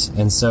 Nice.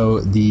 And so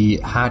the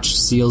hatch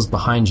seals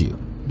behind you.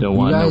 Don't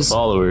want no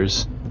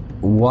followers.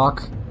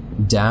 Walk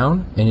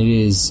down, and it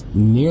is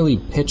nearly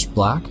pitch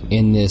black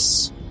in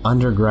this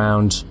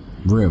underground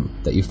room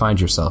that you find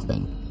yourself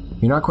in.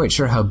 You're not quite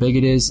sure how big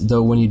it is,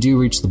 though when you do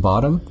reach the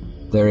bottom,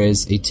 there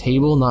is a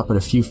table not but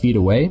a few feet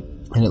away,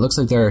 and it looks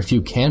like there are a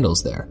few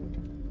candles there.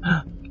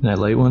 Can I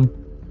light one?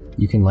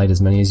 You can light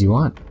as many as you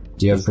want.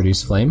 Do you have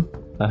Produce Flame?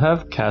 I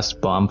have Cast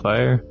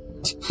Bonfire.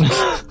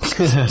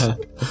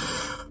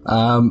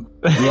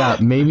 Yeah,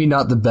 maybe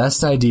not the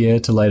best idea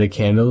to light a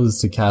candle is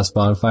to cast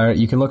Bonfire.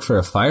 You can look for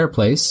a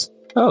fireplace.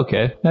 Oh,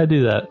 okay, I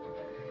do that.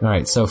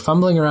 Alright, so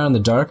fumbling around in the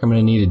dark, I'm going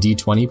to need a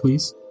d20,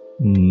 please.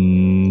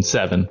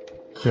 7.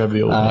 Grab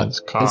the old man's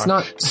cock. It's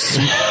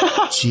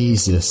not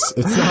Jesus.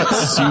 It's not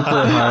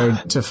super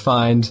hard to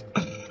find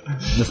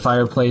the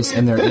fireplace,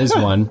 and there is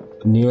one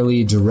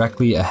nearly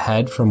directly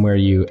ahead from where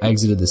you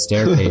exited the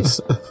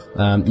staircase.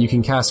 You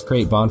can cast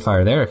Create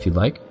Bonfire there if you'd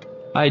like.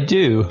 I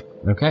do.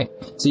 Okay.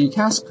 So you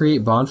cast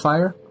Create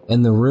Bonfire,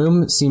 and the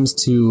room seems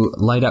to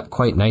light up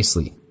quite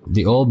nicely.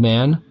 The old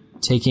man,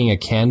 taking a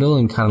candle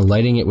and kind of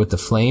lighting it with the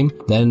flame,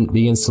 then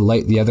begins to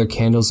light the other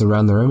candles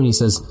around the room, and he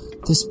says,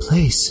 "This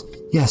place,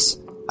 yes,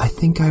 I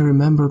think I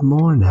remember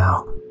more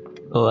now."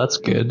 Oh, that's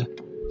good.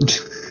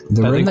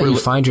 The room that you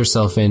find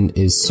yourself in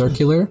is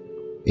circular.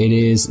 It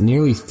is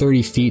nearly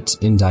 30 feet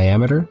in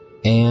diameter,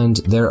 and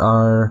there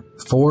are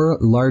 4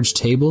 large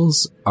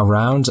tables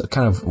around,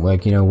 kind of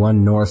like,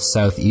 one north,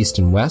 south, east,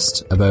 and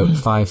west, about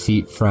 5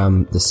 feet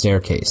from the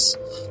staircase.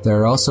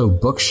 There are also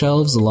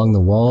bookshelves along the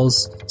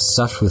walls,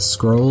 stuffed with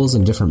scrolls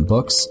and different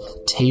books,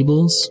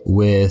 tables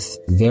with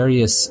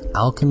various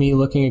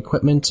alchemy-looking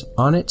equipment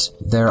on it.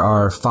 There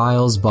are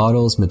files,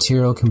 bottles,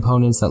 material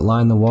components that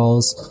line the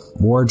walls,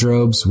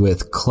 wardrobes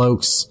with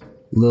cloaks,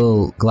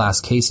 little glass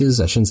cases,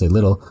 I shouldn't say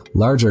little,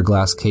 larger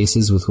glass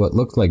cases with what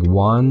looked like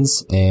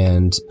wands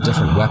and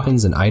different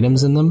weapons and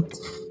items in them.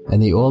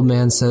 And the old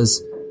man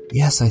says,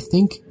 "Yes, I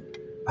think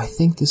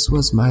this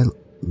was my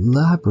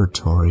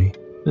laboratory."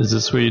 Is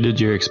this where you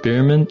did your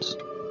experiment?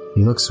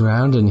 He looks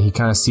around and he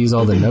kind of sees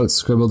all the notes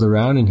scribbled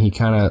around, and he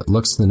kind of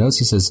looks at the notes.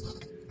 He says,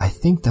 "I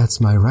think that's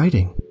my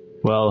writing."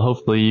 Well,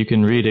 hopefully you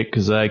can read it,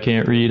 because I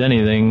can't read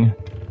anything.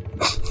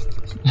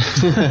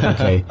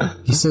 Okay.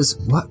 He says,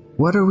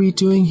 What are we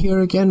doing here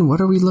again?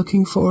 What are we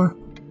looking for?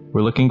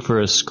 We're looking for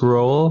a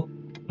scroll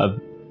of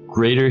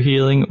greater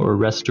healing or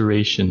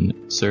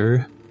restoration,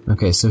 sir.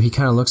 Okay, so he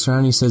kind of looks around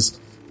and he says,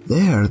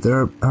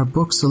 There are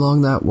books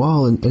along that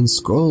wall and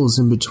scrolls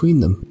in between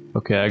them.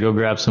 Okay, I go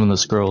grab some of the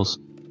scrolls.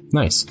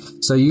 Nice.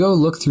 So you go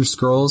look through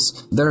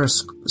scrolls. There are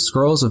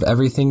scrolls of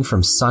everything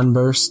from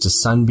Sunburst to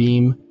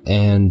Sunbeam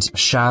and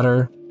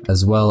Shatter,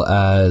 as well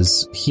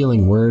as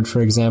Healing Word,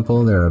 for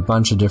example. There are a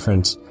bunch of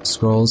different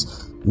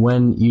scrolls.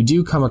 When you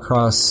do come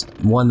across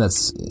one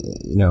that's,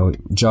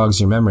 jogs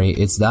your memory,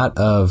 it's that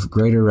of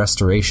Greater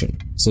Restoration.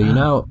 So you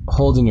now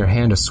hold in your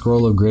hand a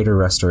scroll of Greater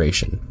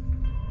Restoration.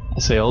 I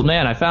say, old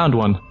man, I found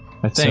one.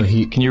 I think.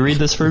 So can you read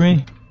this for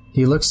me?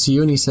 He looks to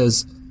you and he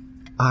says,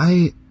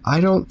 I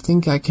don't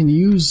think I can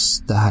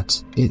use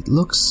that. It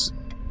looks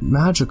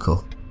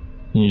magical.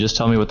 Can you just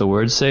tell me what the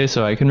words say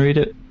so I can read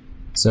it?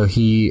 So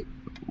you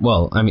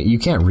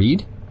can't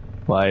read?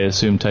 Well, I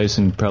assume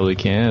Tyson probably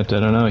can't. I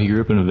don't know. He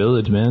grew up in a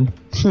village, man.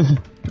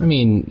 I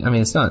mean,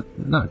 it's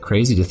not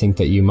crazy to think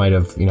that you might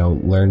have,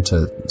 learned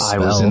to spell. I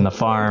was in the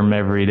farm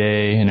every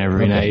day and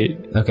every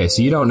night. Okay,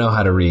 so you don't know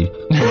how to read.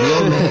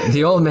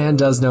 The old man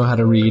does know how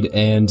to read,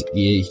 and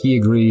he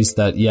agrees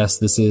that, yes,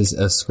 this is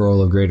a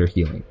scroll of greater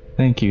healing.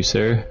 Thank you,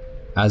 sir.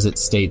 As it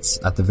states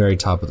at the very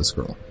top of the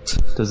scroll.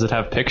 Does it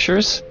have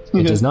pictures?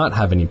 It does not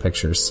have any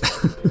pictures.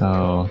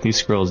 Oh, these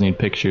scrolls need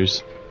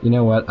pictures. You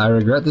know what? I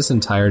regret this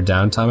entire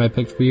downtime I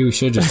picked for you. We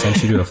should have just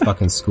sent you to a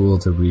fucking school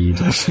to read.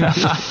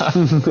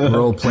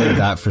 Role played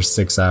that for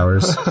 6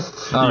 hours. All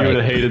right. You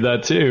would have hated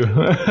that too.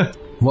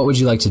 What would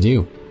you like to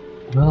do?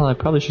 Well, I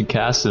probably should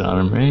cast it on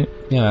him, right?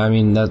 Yeah,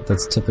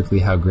 that's typically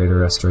how Greater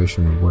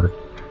Restoration would work.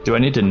 Do I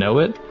need to know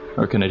it,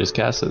 or can I just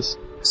cast this?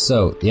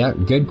 So, yeah,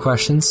 good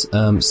questions.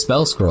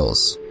 Spell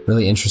scrolls.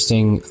 Really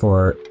interesting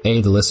for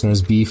A, the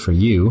listeners, B, for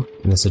you,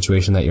 in the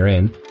situation that you're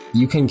in.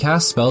 You can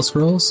cast spell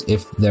scrolls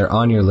if they're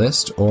on your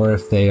list or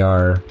if they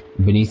are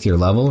beneath your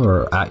level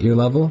or at your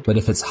level. But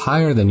if it's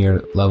higher than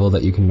your level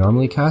that you can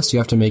normally cast, you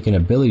have to make an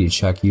ability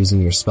check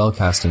using your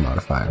spellcasting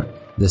modifier.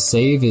 The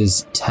save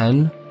is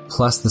 10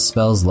 plus the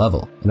spell's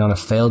level. And on a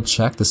failed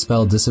check, the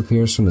spell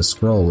disappears from the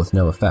scroll with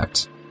no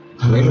effect.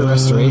 Greater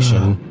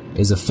Restoration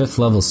is a 5th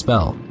level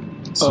spell.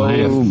 So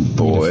you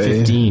have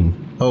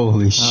 15.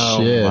 Holy shit.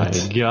 Oh my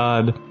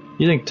god.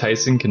 You think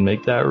Tyson can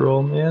make that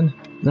roll, man?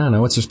 No.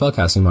 What's your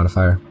spellcasting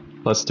modifier?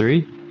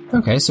 +3.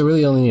 Okay, so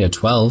really only need a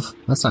 12.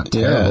 That's not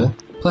terrible.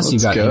 Plus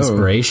you've got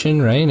inspiration,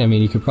 right?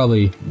 You could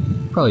probably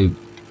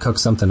cook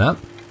something up.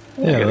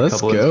 Yeah, let's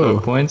go.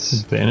 Points.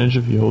 Advantage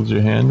if he holds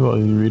your hand while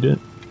you read it.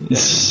 Yeah.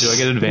 Do I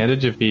get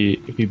advantage if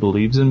he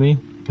believes in me?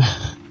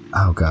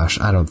 Oh gosh,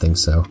 I don't think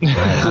so.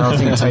 I don't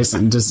think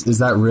Tyson is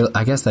that real.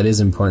 I guess that is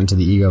important to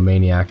the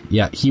egomaniac.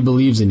 Yeah, he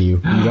believes in you.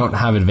 You don't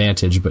have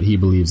advantage, but he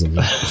believes in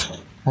you.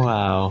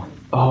 Wow.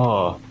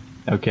 Oh,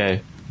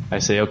 okay. I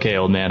say, okay,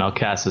 old man, I'll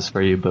cast this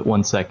for you, but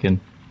 1 second.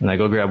 And I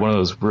go grab one of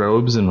those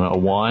robes and a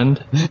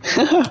wand.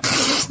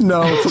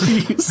 No,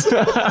 please.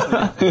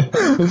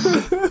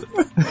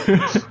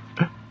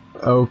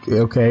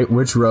 Okay.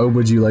 Which robe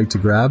would you like to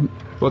grab?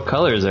 What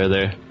colors are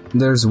there?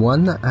 There's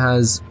one that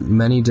has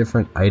many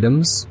different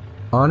items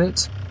on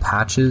it,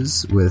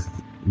 patches with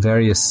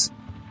various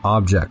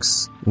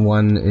objects.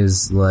 One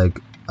is like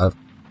a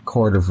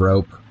cord of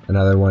rope,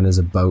 another one is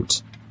a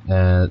boat,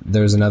 and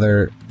there's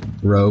another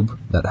robe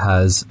that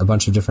has a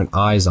bunch of different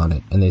eyes on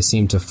it, and they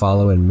seem to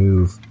follow and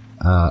move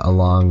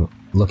along,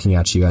 looking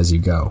at you as you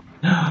go.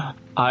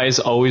 Eyes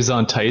always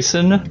on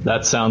Tyson?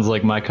 That sounds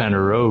like my kind of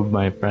robe,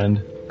 my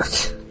friend.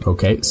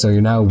 Okay, so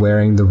you're now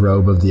wearing the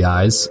robe of the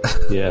eyes?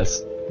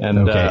 Yes.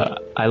 And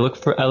I look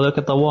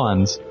at the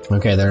wands.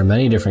 Okay, there are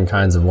many different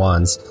kinds of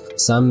wands.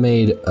 Some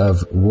made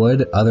of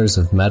wood, others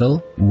of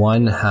metal.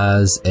 One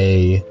has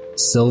a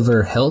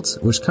silver hilt,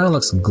 which kind of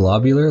looks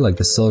globular, like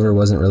the silver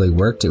wasn't really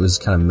worked. It was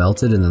kind of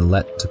melted and then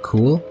let to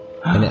cool.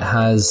 And it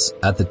has,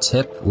 at the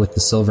tip, with the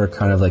silver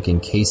kind of like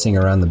encasing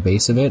around the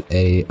base of it,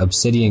 a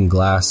obsidian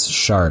glass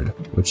shard,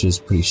 which is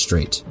pretty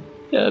straight.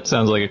 Yeah, that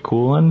sounds like a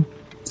cool one.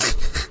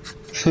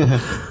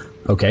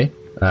 Okay,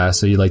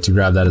 so you'd like to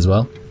grab that as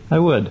well? I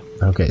would.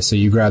 Okay, so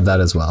you grab that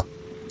as well.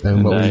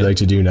 And what would you like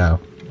to do now?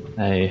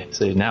 I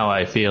say, now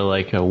I feel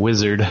like a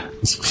wizard.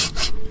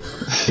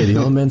 Okay, the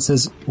old man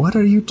says, what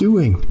are you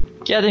doing?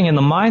 Getting in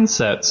the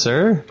mindset,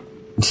 sir.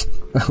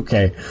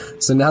 Okay,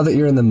 so now that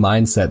you're in the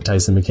mindset,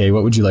 Tyson McKay,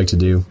 what would you like to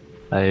do?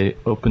 I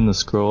open the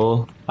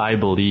scroll. I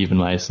believe in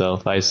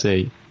myself. I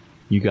say,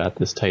 you got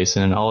this,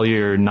 Tyson, and all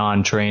your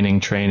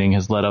non-training training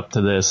has led up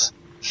to this.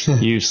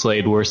 You've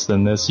slayed worse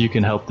than this. You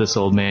can help this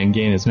old man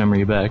gain his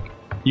memory back.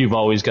 You've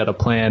always got a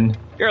plan.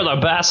 You're the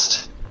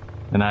best.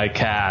 And I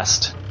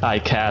cast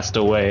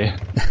away.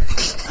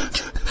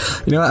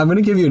 You know what? I'm going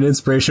to give you an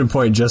inspiration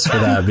point just for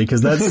that,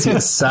 because that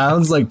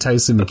sounds like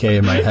Tyson McKay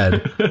in my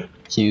head.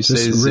 Can you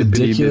just say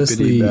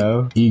ridiculously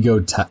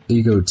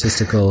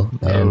egotistical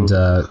and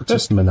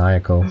just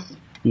maniacal.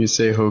 You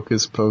say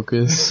hocus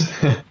pocus.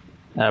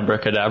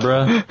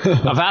 Abracadabra.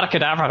 Avada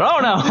Kedavra. Oh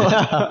no!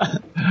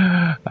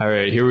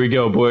 Alright, here we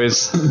go,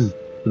 boys.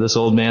 for this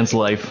old man's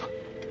life.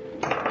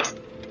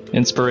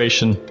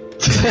 Inspiration.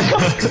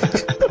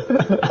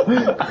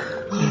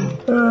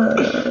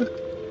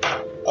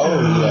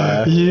 Oh,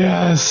 yeah.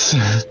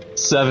 Yes!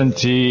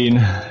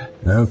 17.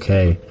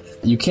 Okay.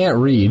 You can't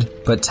read,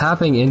 but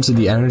tapping into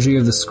the energy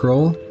of the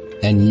scroll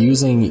and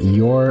using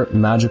your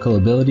magical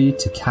ability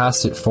to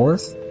cast it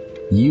forth,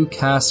 you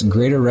cast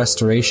Greater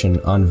Restoration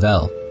on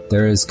Vel.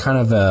 There is kind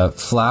of a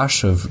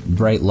flash of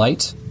bright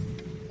light,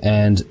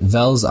 and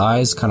Vel's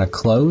eyes kind of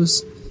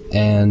close,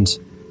 and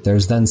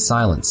there's then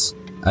silence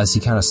as he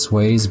kind of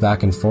sways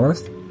back and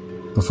forth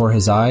before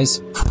his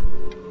eyes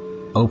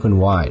open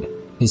wide.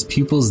 His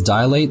pupils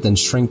dilate, then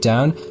shrink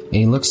down, and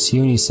he looks to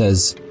you and he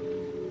says,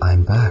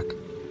 I'm back.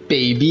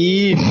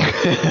 Baby!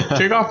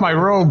 Take off my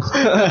robe!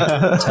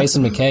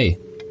 Tyson McKay,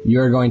 you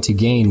are going to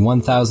gain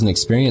 1,000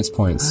 experience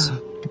points.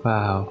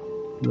 Wow.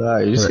 Wow,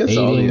 you just for get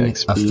all the aiding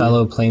XP. a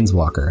fellow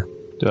planeswalker.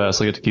 Do I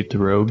also get to keep the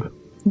robe?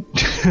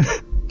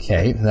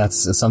 Okay,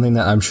 that's something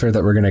that I'm sure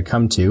that we're going to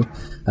come to.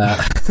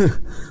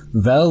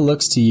 Vel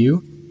looks to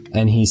you,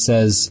 and he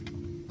says,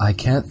 I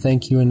can't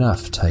thank you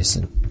enough,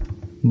 Tyson.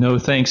 No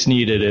thanks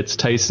needed. It's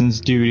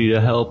Tyson's duty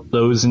to help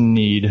those in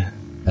need.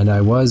 And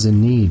I was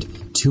in need.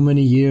 Too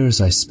many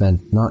years I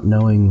spent not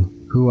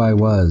knowing who I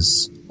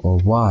was or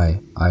why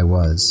I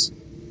was.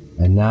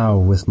 And now,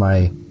 with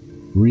my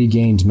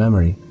regained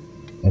memory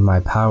and my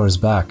powers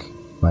back,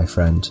 my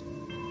friend,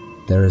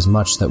 there is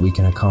much that we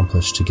can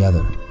accomplish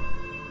together.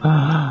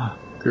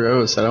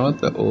 Gross. I don't want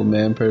the old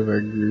man part of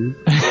our group.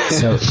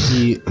 So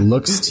he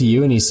looks to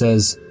you and he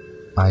says,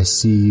 I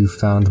see you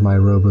found my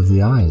robe of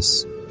the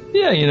eyes.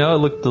 Yeah, you know, it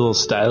looked a little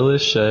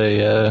stylish.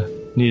 I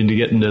needed to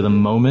get into the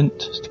moment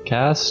to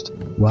cast.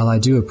 While I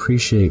do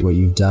appreciate what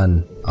you've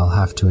done, I'll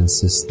have to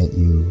insist that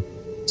you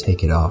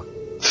take it off.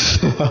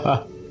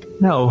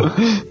 No,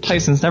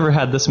 Tyson's never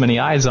had this many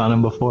eyes on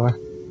him before.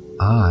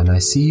 Ah, and I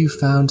see you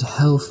found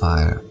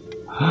Hellfire.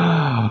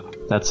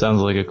 That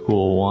sounds like a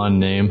cool wand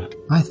name.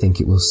 I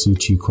think it will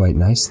suit you quite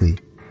nicely.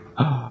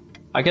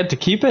 I get to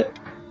keep it?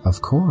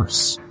 Of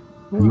course.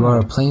 You are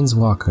a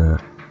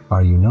planeswalker,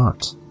 are you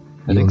not?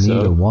 I You'll think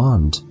need so. a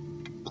wand.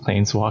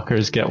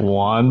 Planeswalkers get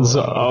wands?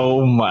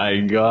 Oh my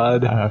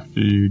god.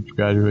 After you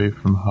graduate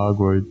from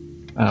Hogwarts.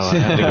 Oh, I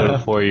have to go to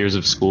 4 years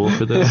of school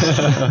for this? 7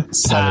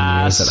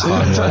 years at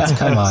Hogwarts.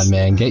 Come on,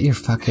 man. Get your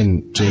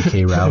fucking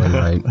J.K. Rowling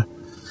right.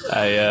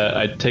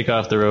 I take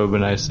off the robe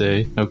and I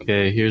say,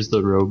 okay, here's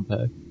the robe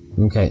back.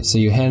 Okay, so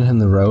you hand him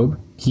the robe.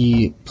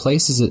 He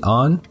places it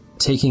on,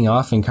 taking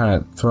off and kind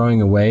of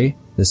throwing away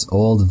this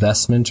old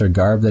vestment or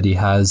garb that he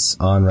has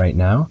on right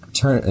now,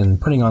 and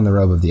putting on the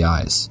robe of the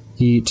eyes.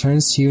 He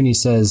turns to you and he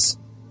says,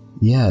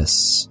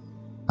 Yes,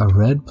 a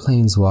red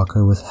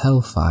planeswalker with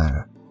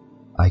Hellfire.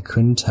 I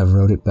couldn't have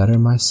wrote it better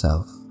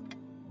myself.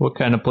 What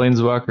kind of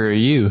planeswalker are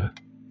you?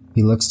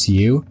 He looks to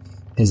you,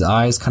 his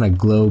eyes kind of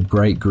glow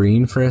bright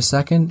green for a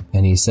second,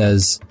 and he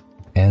says,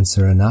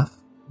 Answer enough?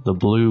 The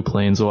blue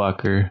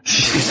planeswalker.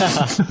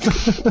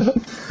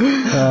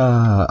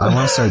 I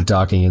want to start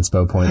docking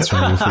inspo points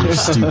from you for your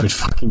stupid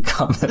fucking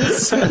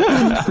comments.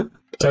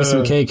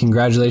 Tyson McKay,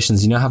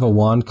 congratulations. You now have a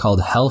wand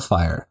called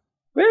Hellfire.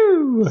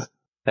 Woo!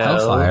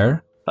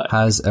 Hellfire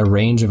has a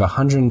range of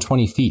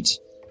 120 feet.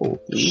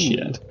 Holy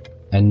shit.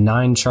 And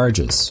 9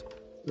 charges.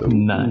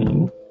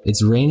 9.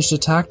 Its ranged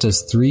attack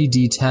does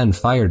 3d10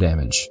 fire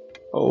damage.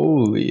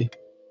 Holy.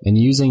 And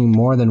using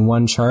more than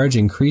one charge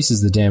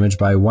increases the damage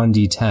by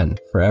 1d10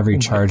 for every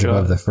charge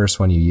above the first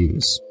one you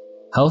use.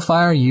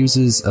 Hellfire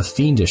uses a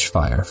fiendish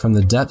fire from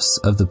the depths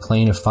of the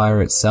plane of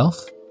fire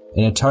itself,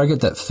 and a target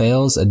that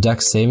fails a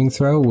dex saving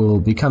throw will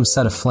become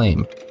set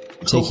aflame,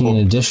 taking an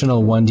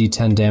additional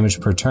 1d10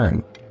 damage per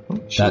turn.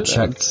 That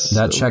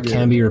check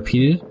can be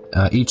repeated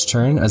each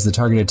turn as the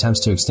target attempts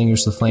to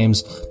extinguish the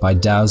flames by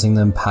dousing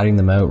them, patting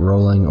them out,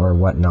 rolling, or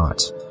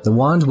whatnot. The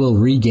wand will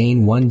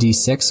regain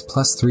 1d6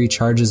 plus 3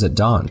 charges at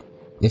dawn.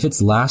 If its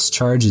last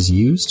charge is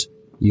used,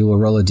 you will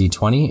roll a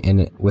d20,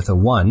 and with a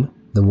 1,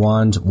 the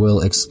wand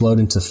will explode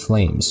into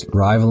flames,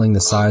 rivaling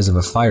the size of a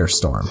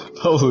firestorm.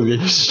 Holy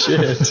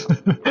shit.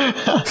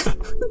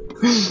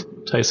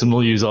 Tyson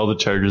will use all the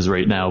charges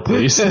right now,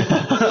 please.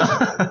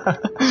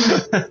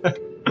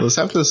 Let's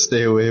have to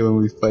stay away when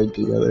we fight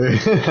together.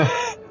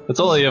 That's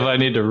only if I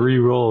need to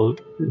re-roll.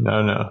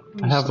 No.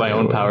 I have my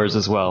own powers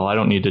as well. I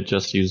don't need to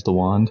just use the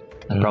wand.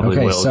 I probably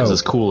will because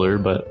it's cooler,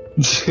 but...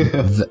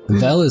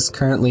 Vel is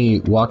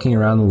currently walking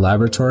around the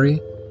laboratory,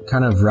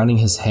 kind of running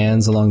his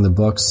hands along the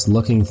books,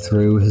 looking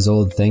through his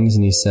old things,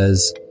 and he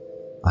says,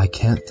 I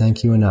can't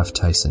thank you enough,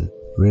 Tyson.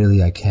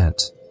 Really, I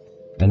can't.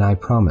 And I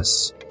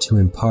promise to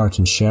impart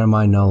and share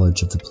my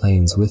knowledge of the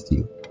planes with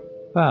you.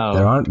 Wow.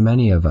 There aren't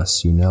many of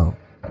us, you know.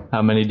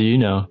 How many do you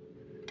know?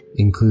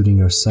 Including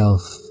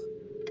yourself,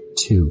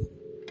 2.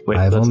 Wait,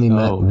 I have only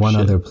met one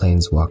other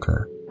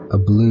planeswalker, a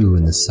blue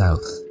in the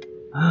south,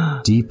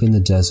 deep in the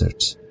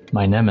desert.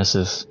 My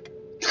nemesis.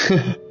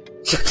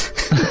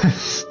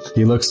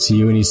 He looks to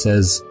you and he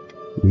says,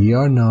 We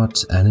are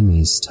not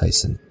enemies,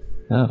 Tyson.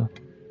 Oh.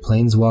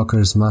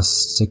 Planeswalkers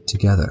must stick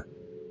together.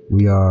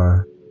 We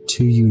are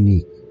too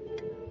unique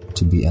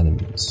to be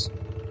enemies.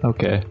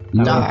 Okay.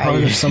 You are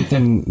part of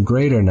something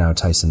greater now,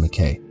 Tyson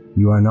McKay.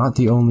 You are not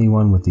the only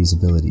one with these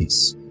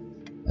abilities.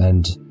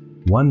 And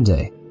one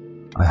day,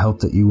 I hope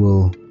that you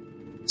will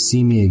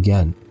see me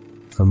again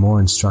for more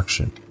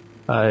instruction.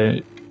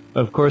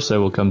 Of course I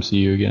will come see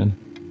you again.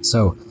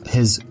 So,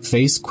 his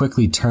face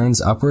quickly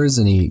turns upwards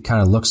and he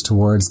kind of looks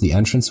towards the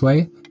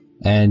entranceway,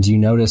 and you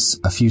notice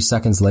a few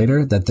seconds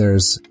later that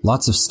there's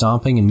lots of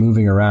stomping and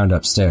moving around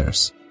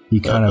upstairs. He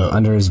kind of,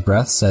 under his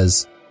breath,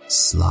 says,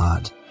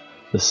 Slod.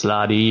 The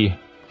Sloddy.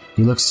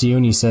 He looks to you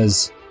and he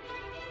says,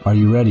 Are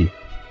you ready?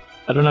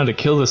 I don't know how to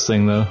kill this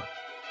thing, though.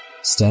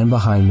 Stand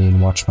behind me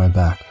and watch my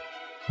back.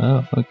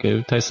 Oh,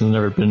 okay. Tyson's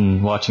never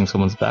been watching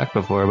someone's back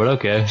before, but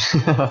okay.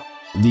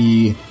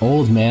 The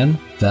old man,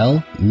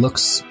 Vel,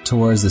 looks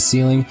towards the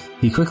ceiling.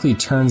 He quickly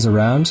turns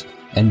around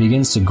and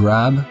begins to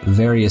grab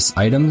various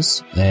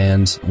items,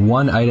 and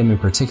one item in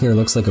particular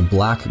looks like a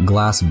black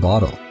glass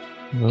bottle.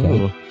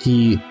 Okay.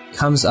 He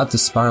comes up the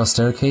spiral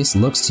staircase,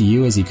 looks to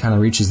you as he kind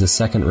of reaches the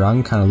second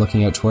rung, kind of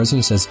looking out towards you,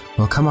 and he says,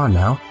 Well, come on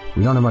now.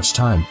 We don't have much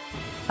time.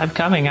 I'm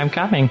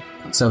coming.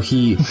 So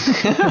he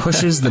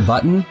pushes the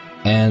button,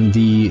 and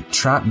the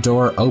trap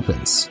door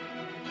opens.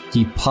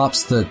 He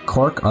pops the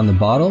cork on the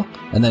bottle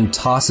and then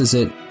tosses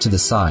it to the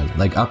side,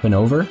 like up and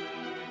over.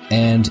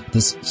 And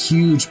this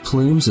huge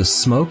plumes of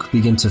smoke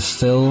begin to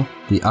fill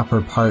the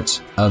upper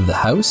part of the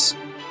house,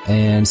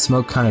 and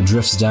smoke kind of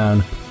drifts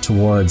down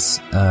towards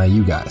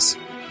you guys.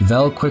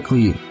 Vel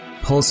quickly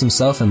pulls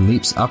himself and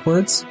leaps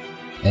upwards,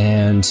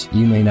 and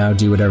you may now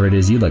do whatever it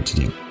is you'd like to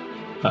do.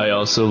 I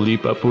also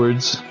leap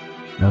upwards.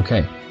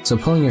 Okay. So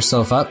pulling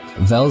yourself up,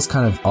 Vel's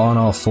kind of on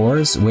all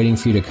fours, waiting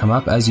for you to come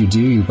up. As you do,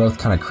 you're both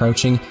kind of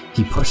crouching.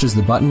 He pushes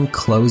the button,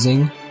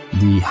 closing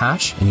the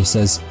hatch, and he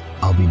says,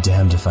 I'll be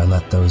damned if I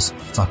let those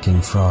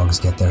fucking frogs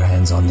get their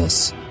hands on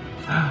this.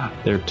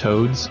 They're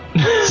toads? He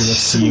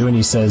looks to you and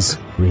he says,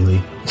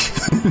 Really?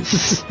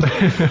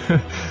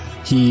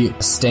 He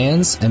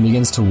stands and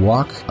begins to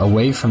walk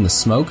away from the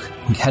smoke,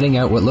 heading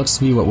out what looks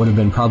to be what would have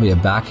been probably a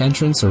back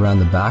entrance around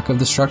the back of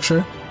the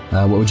structure.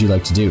 What would you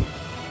like to do?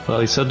 Well,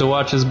 he said to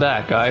watch his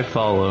back. I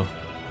follow.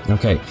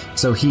 Okay,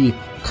 so he,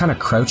 kind of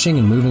crouching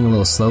and moving a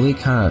little slowly,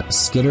 kind of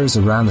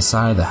skitters around the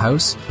side of the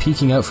house.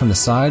 Peeking out from the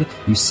side,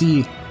 you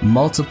see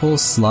multiple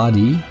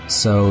Sloddy.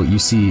 So you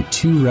see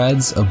 2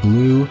 reds, a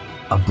blue,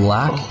 a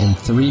black, and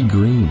 3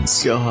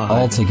 greens. God.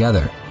 All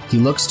together. He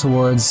looks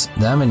towards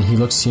them and he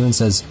looks to you and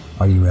says,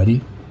 Are you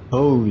ready?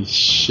 Holy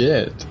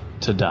shit.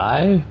 To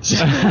die?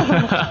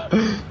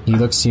 He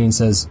looks to you and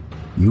says,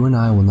 You and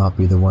I will not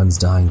be the ones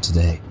dying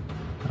today.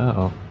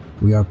 Uh-oh.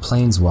 We are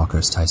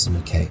planeswalkers, Tyson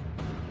McKay.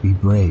 Be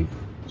brave.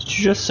 Did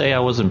you just say I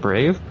wasn't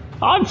brave?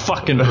 I'm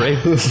fucking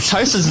brave.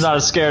 Tyson's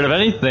not scared of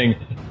anything.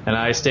 And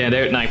I stand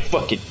out and I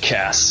fucking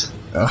cast.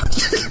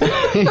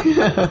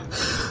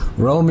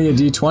 Roll me a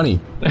d20.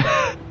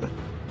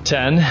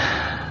 10.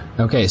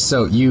 Okay,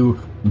 so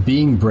you,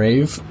 being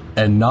brave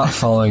and not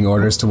following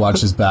orders to watch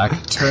his back,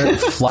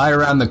 fly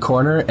around the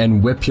corner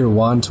and whip your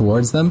wand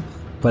towards them,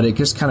 but it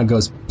just kind of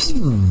goes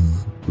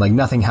like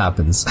nothing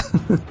happens.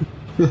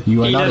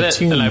 You are not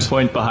attuned. And I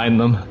point behind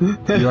them.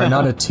 You are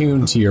not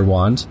attuned to your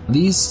wand.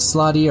 These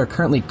Sloddy are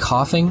currently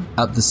coughing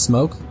up the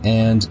smoke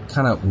and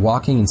kind of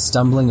walking and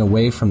stumbling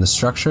away from the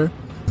structure.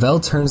 Vel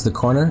turns the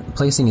corner,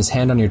 placing his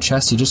hand on your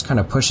chest. He just kind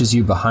of pushes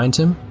you behind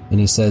him, and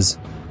he says,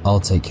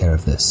 I'll take care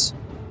of this.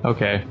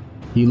 Okay.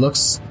 He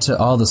looks to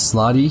all the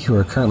Sloddy who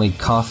are currently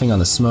coughing on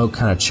the smoke,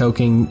 kind of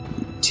choking,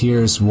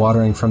 tears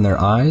watering from their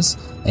eyes,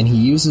 and he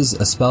uses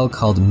a spell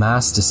called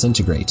Mass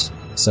Disintegrate.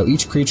 So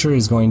each creature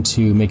is going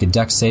to make a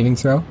dex saving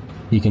throw.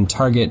 He can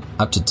target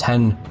up to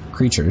 10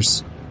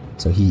 creatures.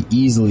 So he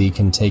easily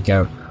can take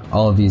out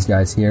all of these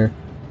guys here.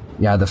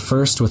 Yeah, the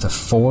first with a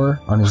 4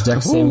 on his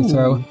dex saving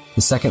throw.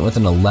 The second with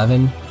an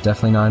 11,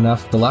 definitely not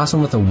enough. The last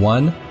one with a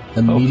 1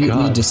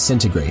 immediately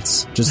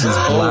disintegrates. Just is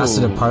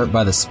blasted apart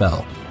by the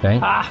spell. Okay?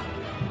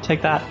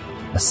 Take that.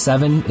 A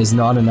 7 is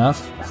not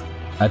enough.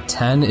 A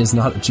 10 is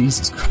not...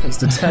 Jesus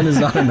Christ, a 10 is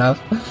not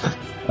enough.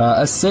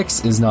 A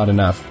 6 is not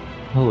enough.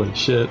 Holy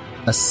shit.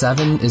 A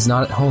 7 is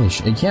not... Holy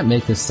shit, you can't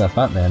make this stuff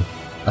up, man.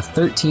 A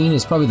 13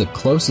 is probably the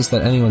closest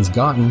that anyone's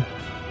gotten,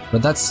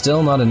 but that's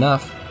still not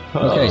enough.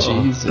 Okay.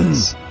 Oh,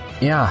 Jesus.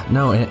 Yeah,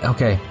 no,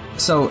 okay.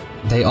 So,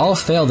 they all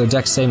fail their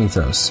dex saving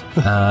throws,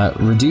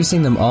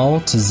 reducing them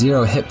all to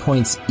 0 hit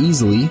points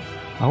easily.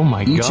 Oh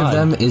my god. Each of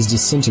them is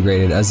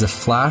disintegrated as a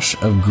flash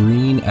of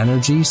green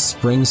energy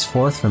springs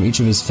forth from each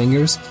of his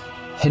fingers,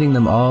 hitting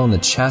them all in the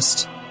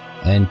chest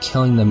and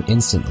killing them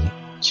instantly.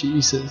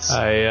 Jesus.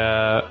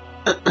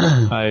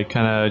 I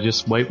kind of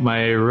just wipe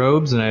my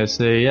robes and I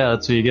say, yeah,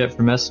 that's what you get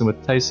for messing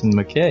with Tyson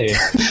McKay.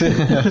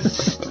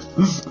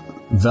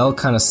 Vel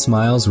kind of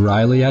smiles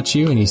wryly at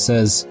you and he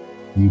says,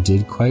 You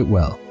did quite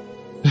well.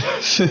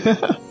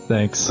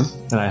 Thanks.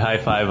 And I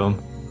high-five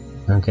him.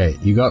 Okay,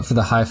 you go up for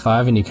the high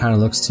five and he kind of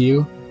looks to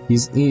you.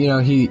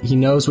 He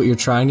knows what you're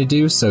trying to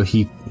do, so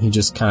he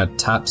just kind of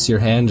taps your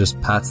hand, just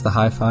pats the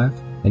high five,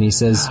 and he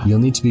says, You'll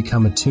need to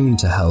become attuned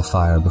to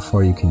Hellfire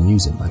before you can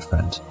use it, my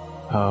friend.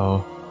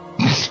 Oh.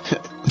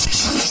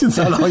 Is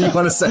that all you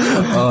want to say?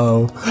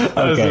 Oh,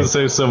 okay. I was going to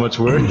say so much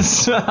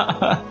worse.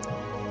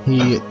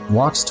 He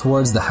walks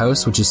towards the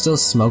house, which is still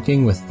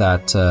smoking with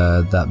that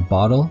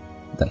bottle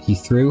that he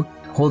threw.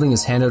 Holding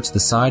his hand out to the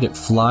side, it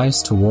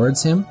flies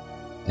towards him,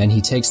 and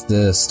he takes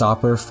the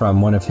stopper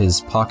from one of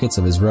his pockets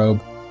of his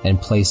robe and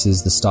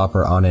places the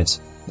stopper on it.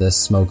 The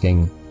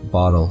smoking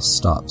bottle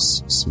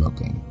stops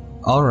smoking.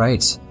 All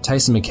right,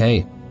 Tyson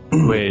McKay.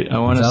 Wait, I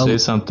want to say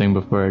something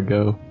before I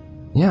go.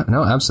 Yeah,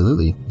 no,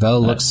 absolutely.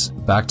 Vel looks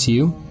back to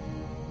you.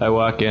 I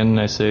walk in and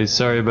I say,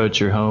 sorry about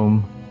your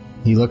home.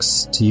 He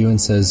looks to you and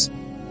says,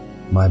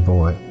 my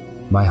boy,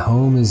 my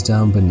home is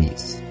down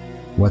beneath.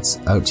 What's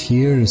out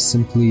here is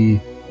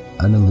simply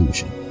an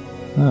illusion.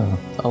 Oh,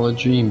 it's all a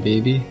dream,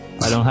 baby.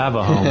 I don't have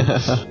a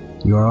home.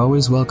 You are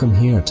always welcome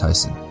here,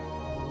 Tyson.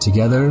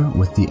 Together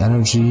with the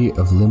energy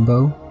of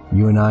Limbo,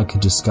 you and I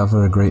could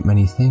discover a great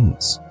many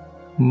things.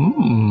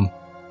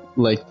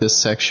 Like the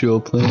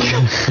sexual plane.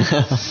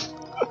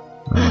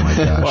 Oh my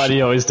gosh. Why do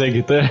you always take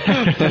it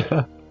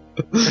there?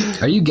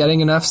 Are you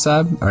getting enough,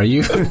 Sab? Are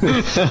you?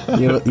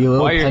 you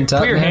little pent up,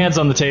 put your man? hands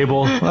on the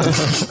table.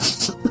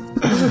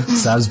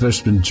 Sab's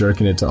Bush been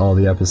jerking it to all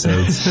the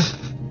episodes.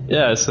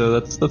 Yeah, so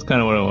that's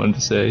kind of what I wanted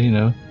to say, you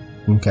know.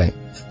 Okay.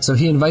 So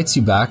he invites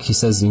you back. He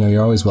says,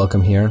 you're always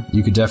welcome here.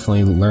 You could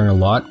definitely learn a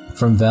lot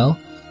from Vel.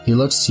 He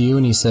looks to you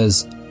and he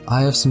says,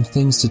 I have some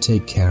things to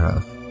take care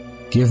of.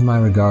 Give my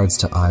regards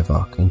to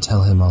Ivok and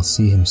tell him I'll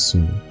see him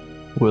soon.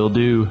 Will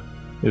do.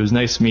 It was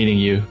nice meeting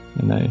you,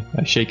 and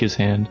I shake his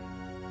hand.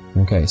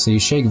 Okay, so you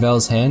shake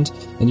Vel's hand,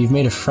 and you've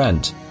made a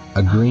friend,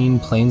 a green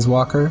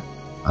planeswalker,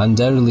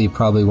 undoubtedly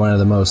probably one of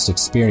the most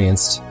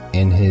experienced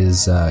in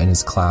his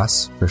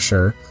class, for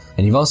sure.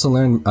 And you've also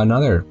learned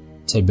another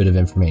tidbit of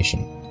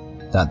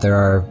information, that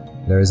there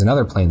is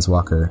another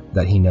planeswalker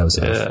that he knows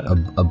of,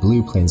 a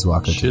blue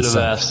planeswalker. Should have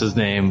asked his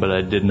name, but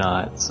I did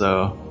not,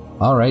 so...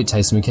 Alright,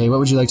 Tyson McKay, what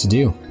would you like to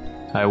do?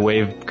 I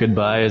wave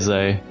goodbye as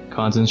I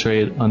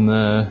concentrate on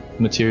the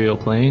material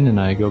plane, and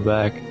I go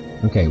back.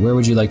 Okay, where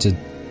would you like to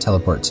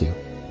teleport to?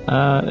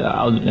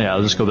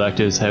 I'll just go back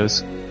to his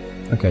house.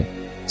 Okay,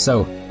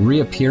 so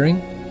reappearing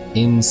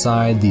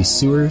inside the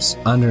sewers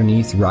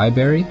underneath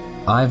Ryberry,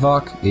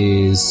 Ivok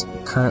is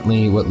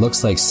currently what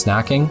looks like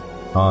snacking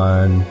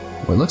on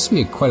what looks to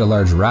be quite a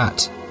large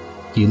rat.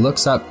 He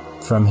looks up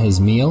from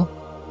his meal,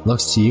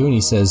 looks to you, and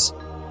he says,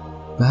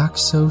 back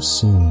so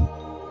soon,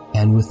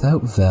 and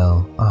without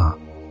Vel.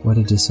 What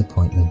a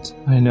disappointment.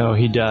 I know,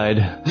 he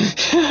died.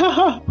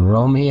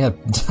 Roll me a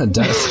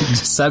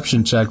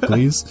deception check,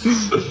 please.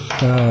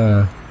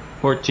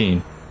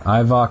 14.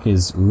 Ivok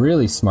is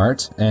really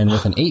smart, and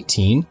with an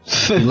 18,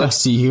 he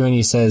looks to you and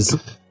he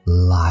says,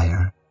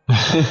 liar.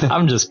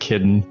 I'm just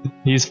kidding.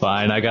 He's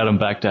fine. I got him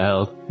back to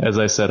health, as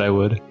I said I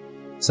would.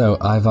 So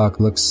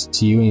Ivok looks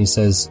to you and he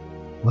says,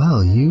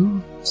 well,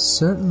 you've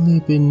certainly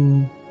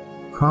been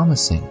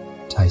promising,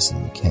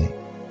 Tyson McKay.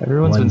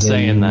 Everyone's been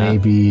saying that. One day you may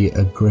be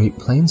a great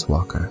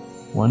planeswalker.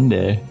 One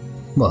day.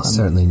 Well,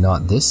 certainly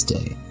not this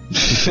day.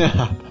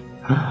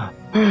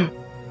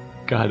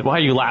 God, why are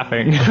you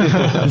laughing?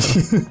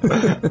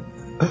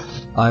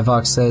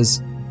 Ivok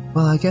says,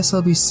 well, I guess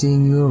I'll be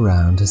seeing you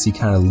around, as he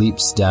kind of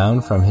leaps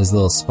down from his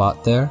little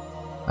spot there.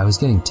 I was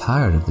getting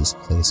tired of this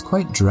place,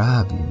 quite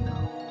drab, you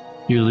know.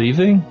 You're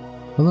leaving?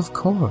 Well, of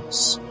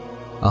course.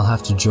 I'll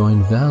have to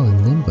join Vel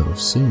in Limbo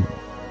soon.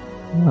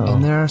 Oh.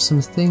 And there are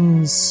some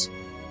things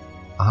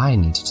I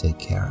need to take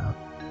care of.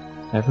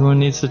 Everyone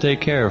needs to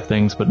take care of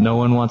things, but no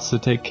one wants to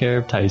take care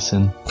of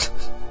Tyson.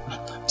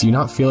 Do you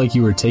not feel like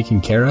you were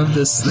taking care of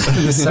this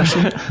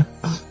session?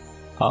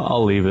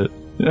 I'll leave it.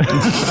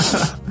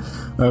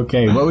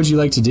 Okay, what would you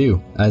like to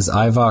do as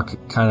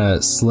Ivok kind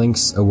of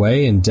slinks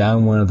away and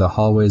down one of the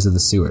hallways of the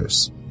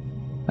sewers?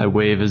 I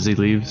wave as he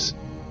leaves.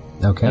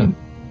 Okay.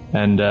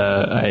 And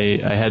I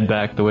head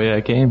back the way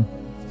I came.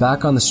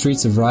 Back on the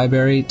streets of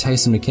Ryberry,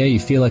 Tyson McKay, you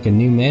feel like a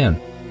new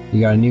man. You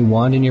got a new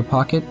wand in your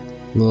pocket,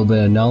 a little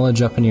bit of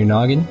knowledge up in your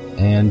noggin,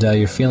 and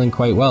you're feeling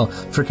quite well.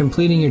 For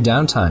completing your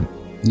downtime,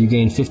 you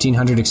gain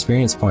 1,500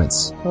 experience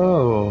points.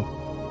 Oh,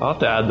 I'll have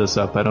to add this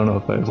up. I don't know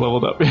if I've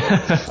leveled up yet.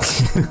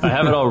 I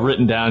have it all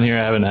written down here.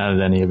 I haven't added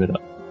any of it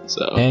up.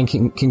 So. And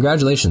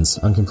congratulations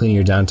on completing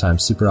your downtime.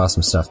 Super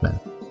awesome stuff, man.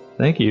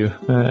 Thank you.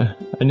 I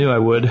knew I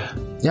would.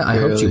 Yeah, I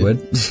hoped you would.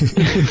 It's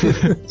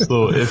a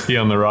little iffy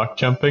on the rock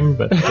jumping,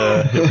 but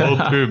you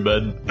pulled through,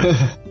 bud.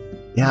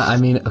 Yeah, I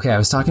mean, okay, I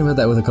was talking about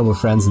that with a couple of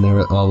friends, and they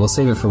were, well, we'll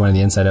save it for one of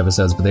the Inside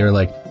episodes, but they were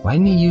like, why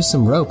didn't you use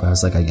some rope? I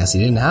was like, I guess he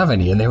didn't have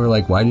any. And they were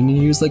like, why didn't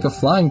you use like a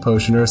flying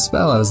potion or a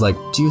spell? I was like,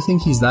 do you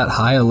think he's that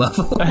high a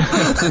level?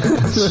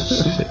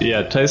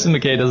 Yeah, Tyson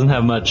McKay doesn't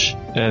have much,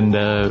 and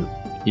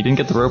he didn't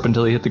get the rope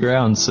until he hit the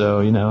ground,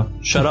 so, you know,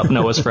 shut up,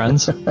 Noah's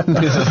friends.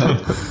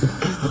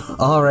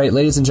 All right,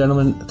 ladies and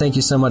gentlemen, thank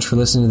you so much for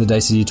listening to the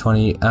Dicey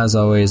D20. As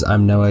always,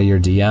 I'm Noah, your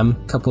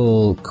DM.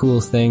 Couple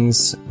cool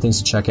things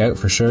to check out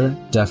for sure.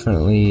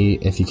 Definitely,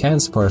 if you can,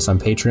 support us on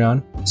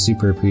Patreon.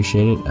 Super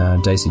appreciate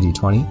it. Dicey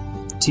D20.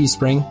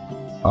 Teespring,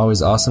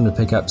 always awesome to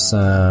pick up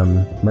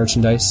some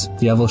merchandise.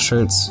 Fievel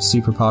shirts,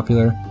 super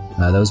popular.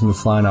 Those have been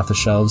flying off the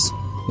shelves.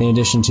 in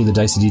addition to the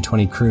Dicey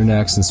D20 crew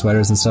necks and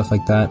sweaters and stuff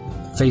like that.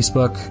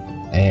 Facebook,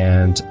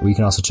 and we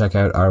can also check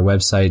out our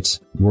website,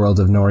 World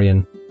of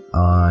Norian,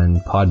 on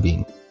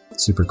Podbean.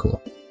 Super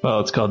cool. Well,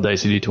 it's called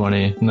Dicey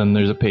D20, and then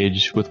there's a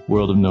page with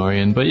World of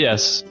Norian. But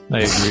yes,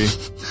 I agree.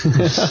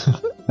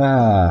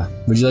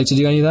 Would you like to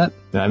do any of that?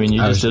 I mean, you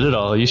just did it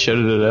all. You showed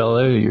it at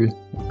LA.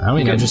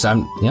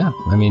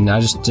 I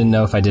just didn't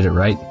know if I did it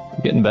right.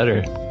 You're getting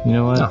better. You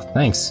know what? Oh,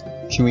 thanks.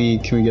 Can we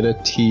get a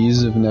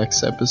tease of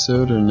next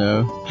episode or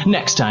no?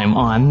 Next time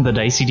on the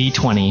Dicey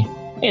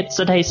D20, it's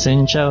the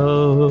Tyson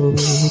Show.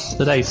 It's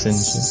the Tyson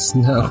Show.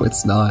 No,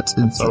 it's not.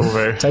 It's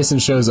over. Tyson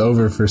Show's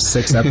over for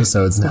 6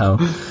 episodes now.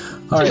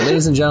 All right,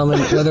 ladies and gentlemen,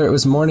 whether it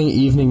was morning,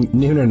 evening,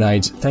 noon, or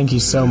night, thank you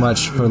so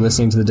much for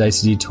listening to the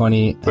Dicey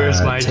D20.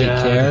 Where's my Take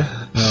dad?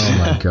 care. Oh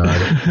my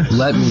god.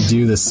 Let me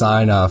do the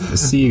sign off.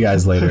 See you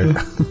guys later.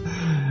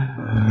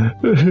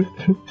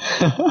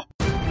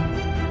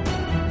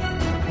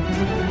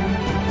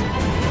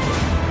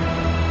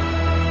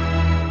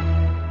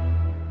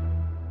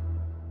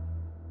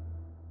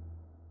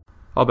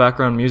 All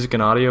background music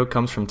and audio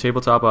comes from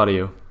Tabletop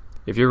Audio.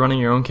 If you're running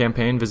your own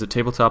campaign, visit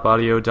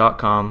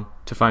tabletopaudio.com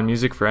to find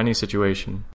music for any situation.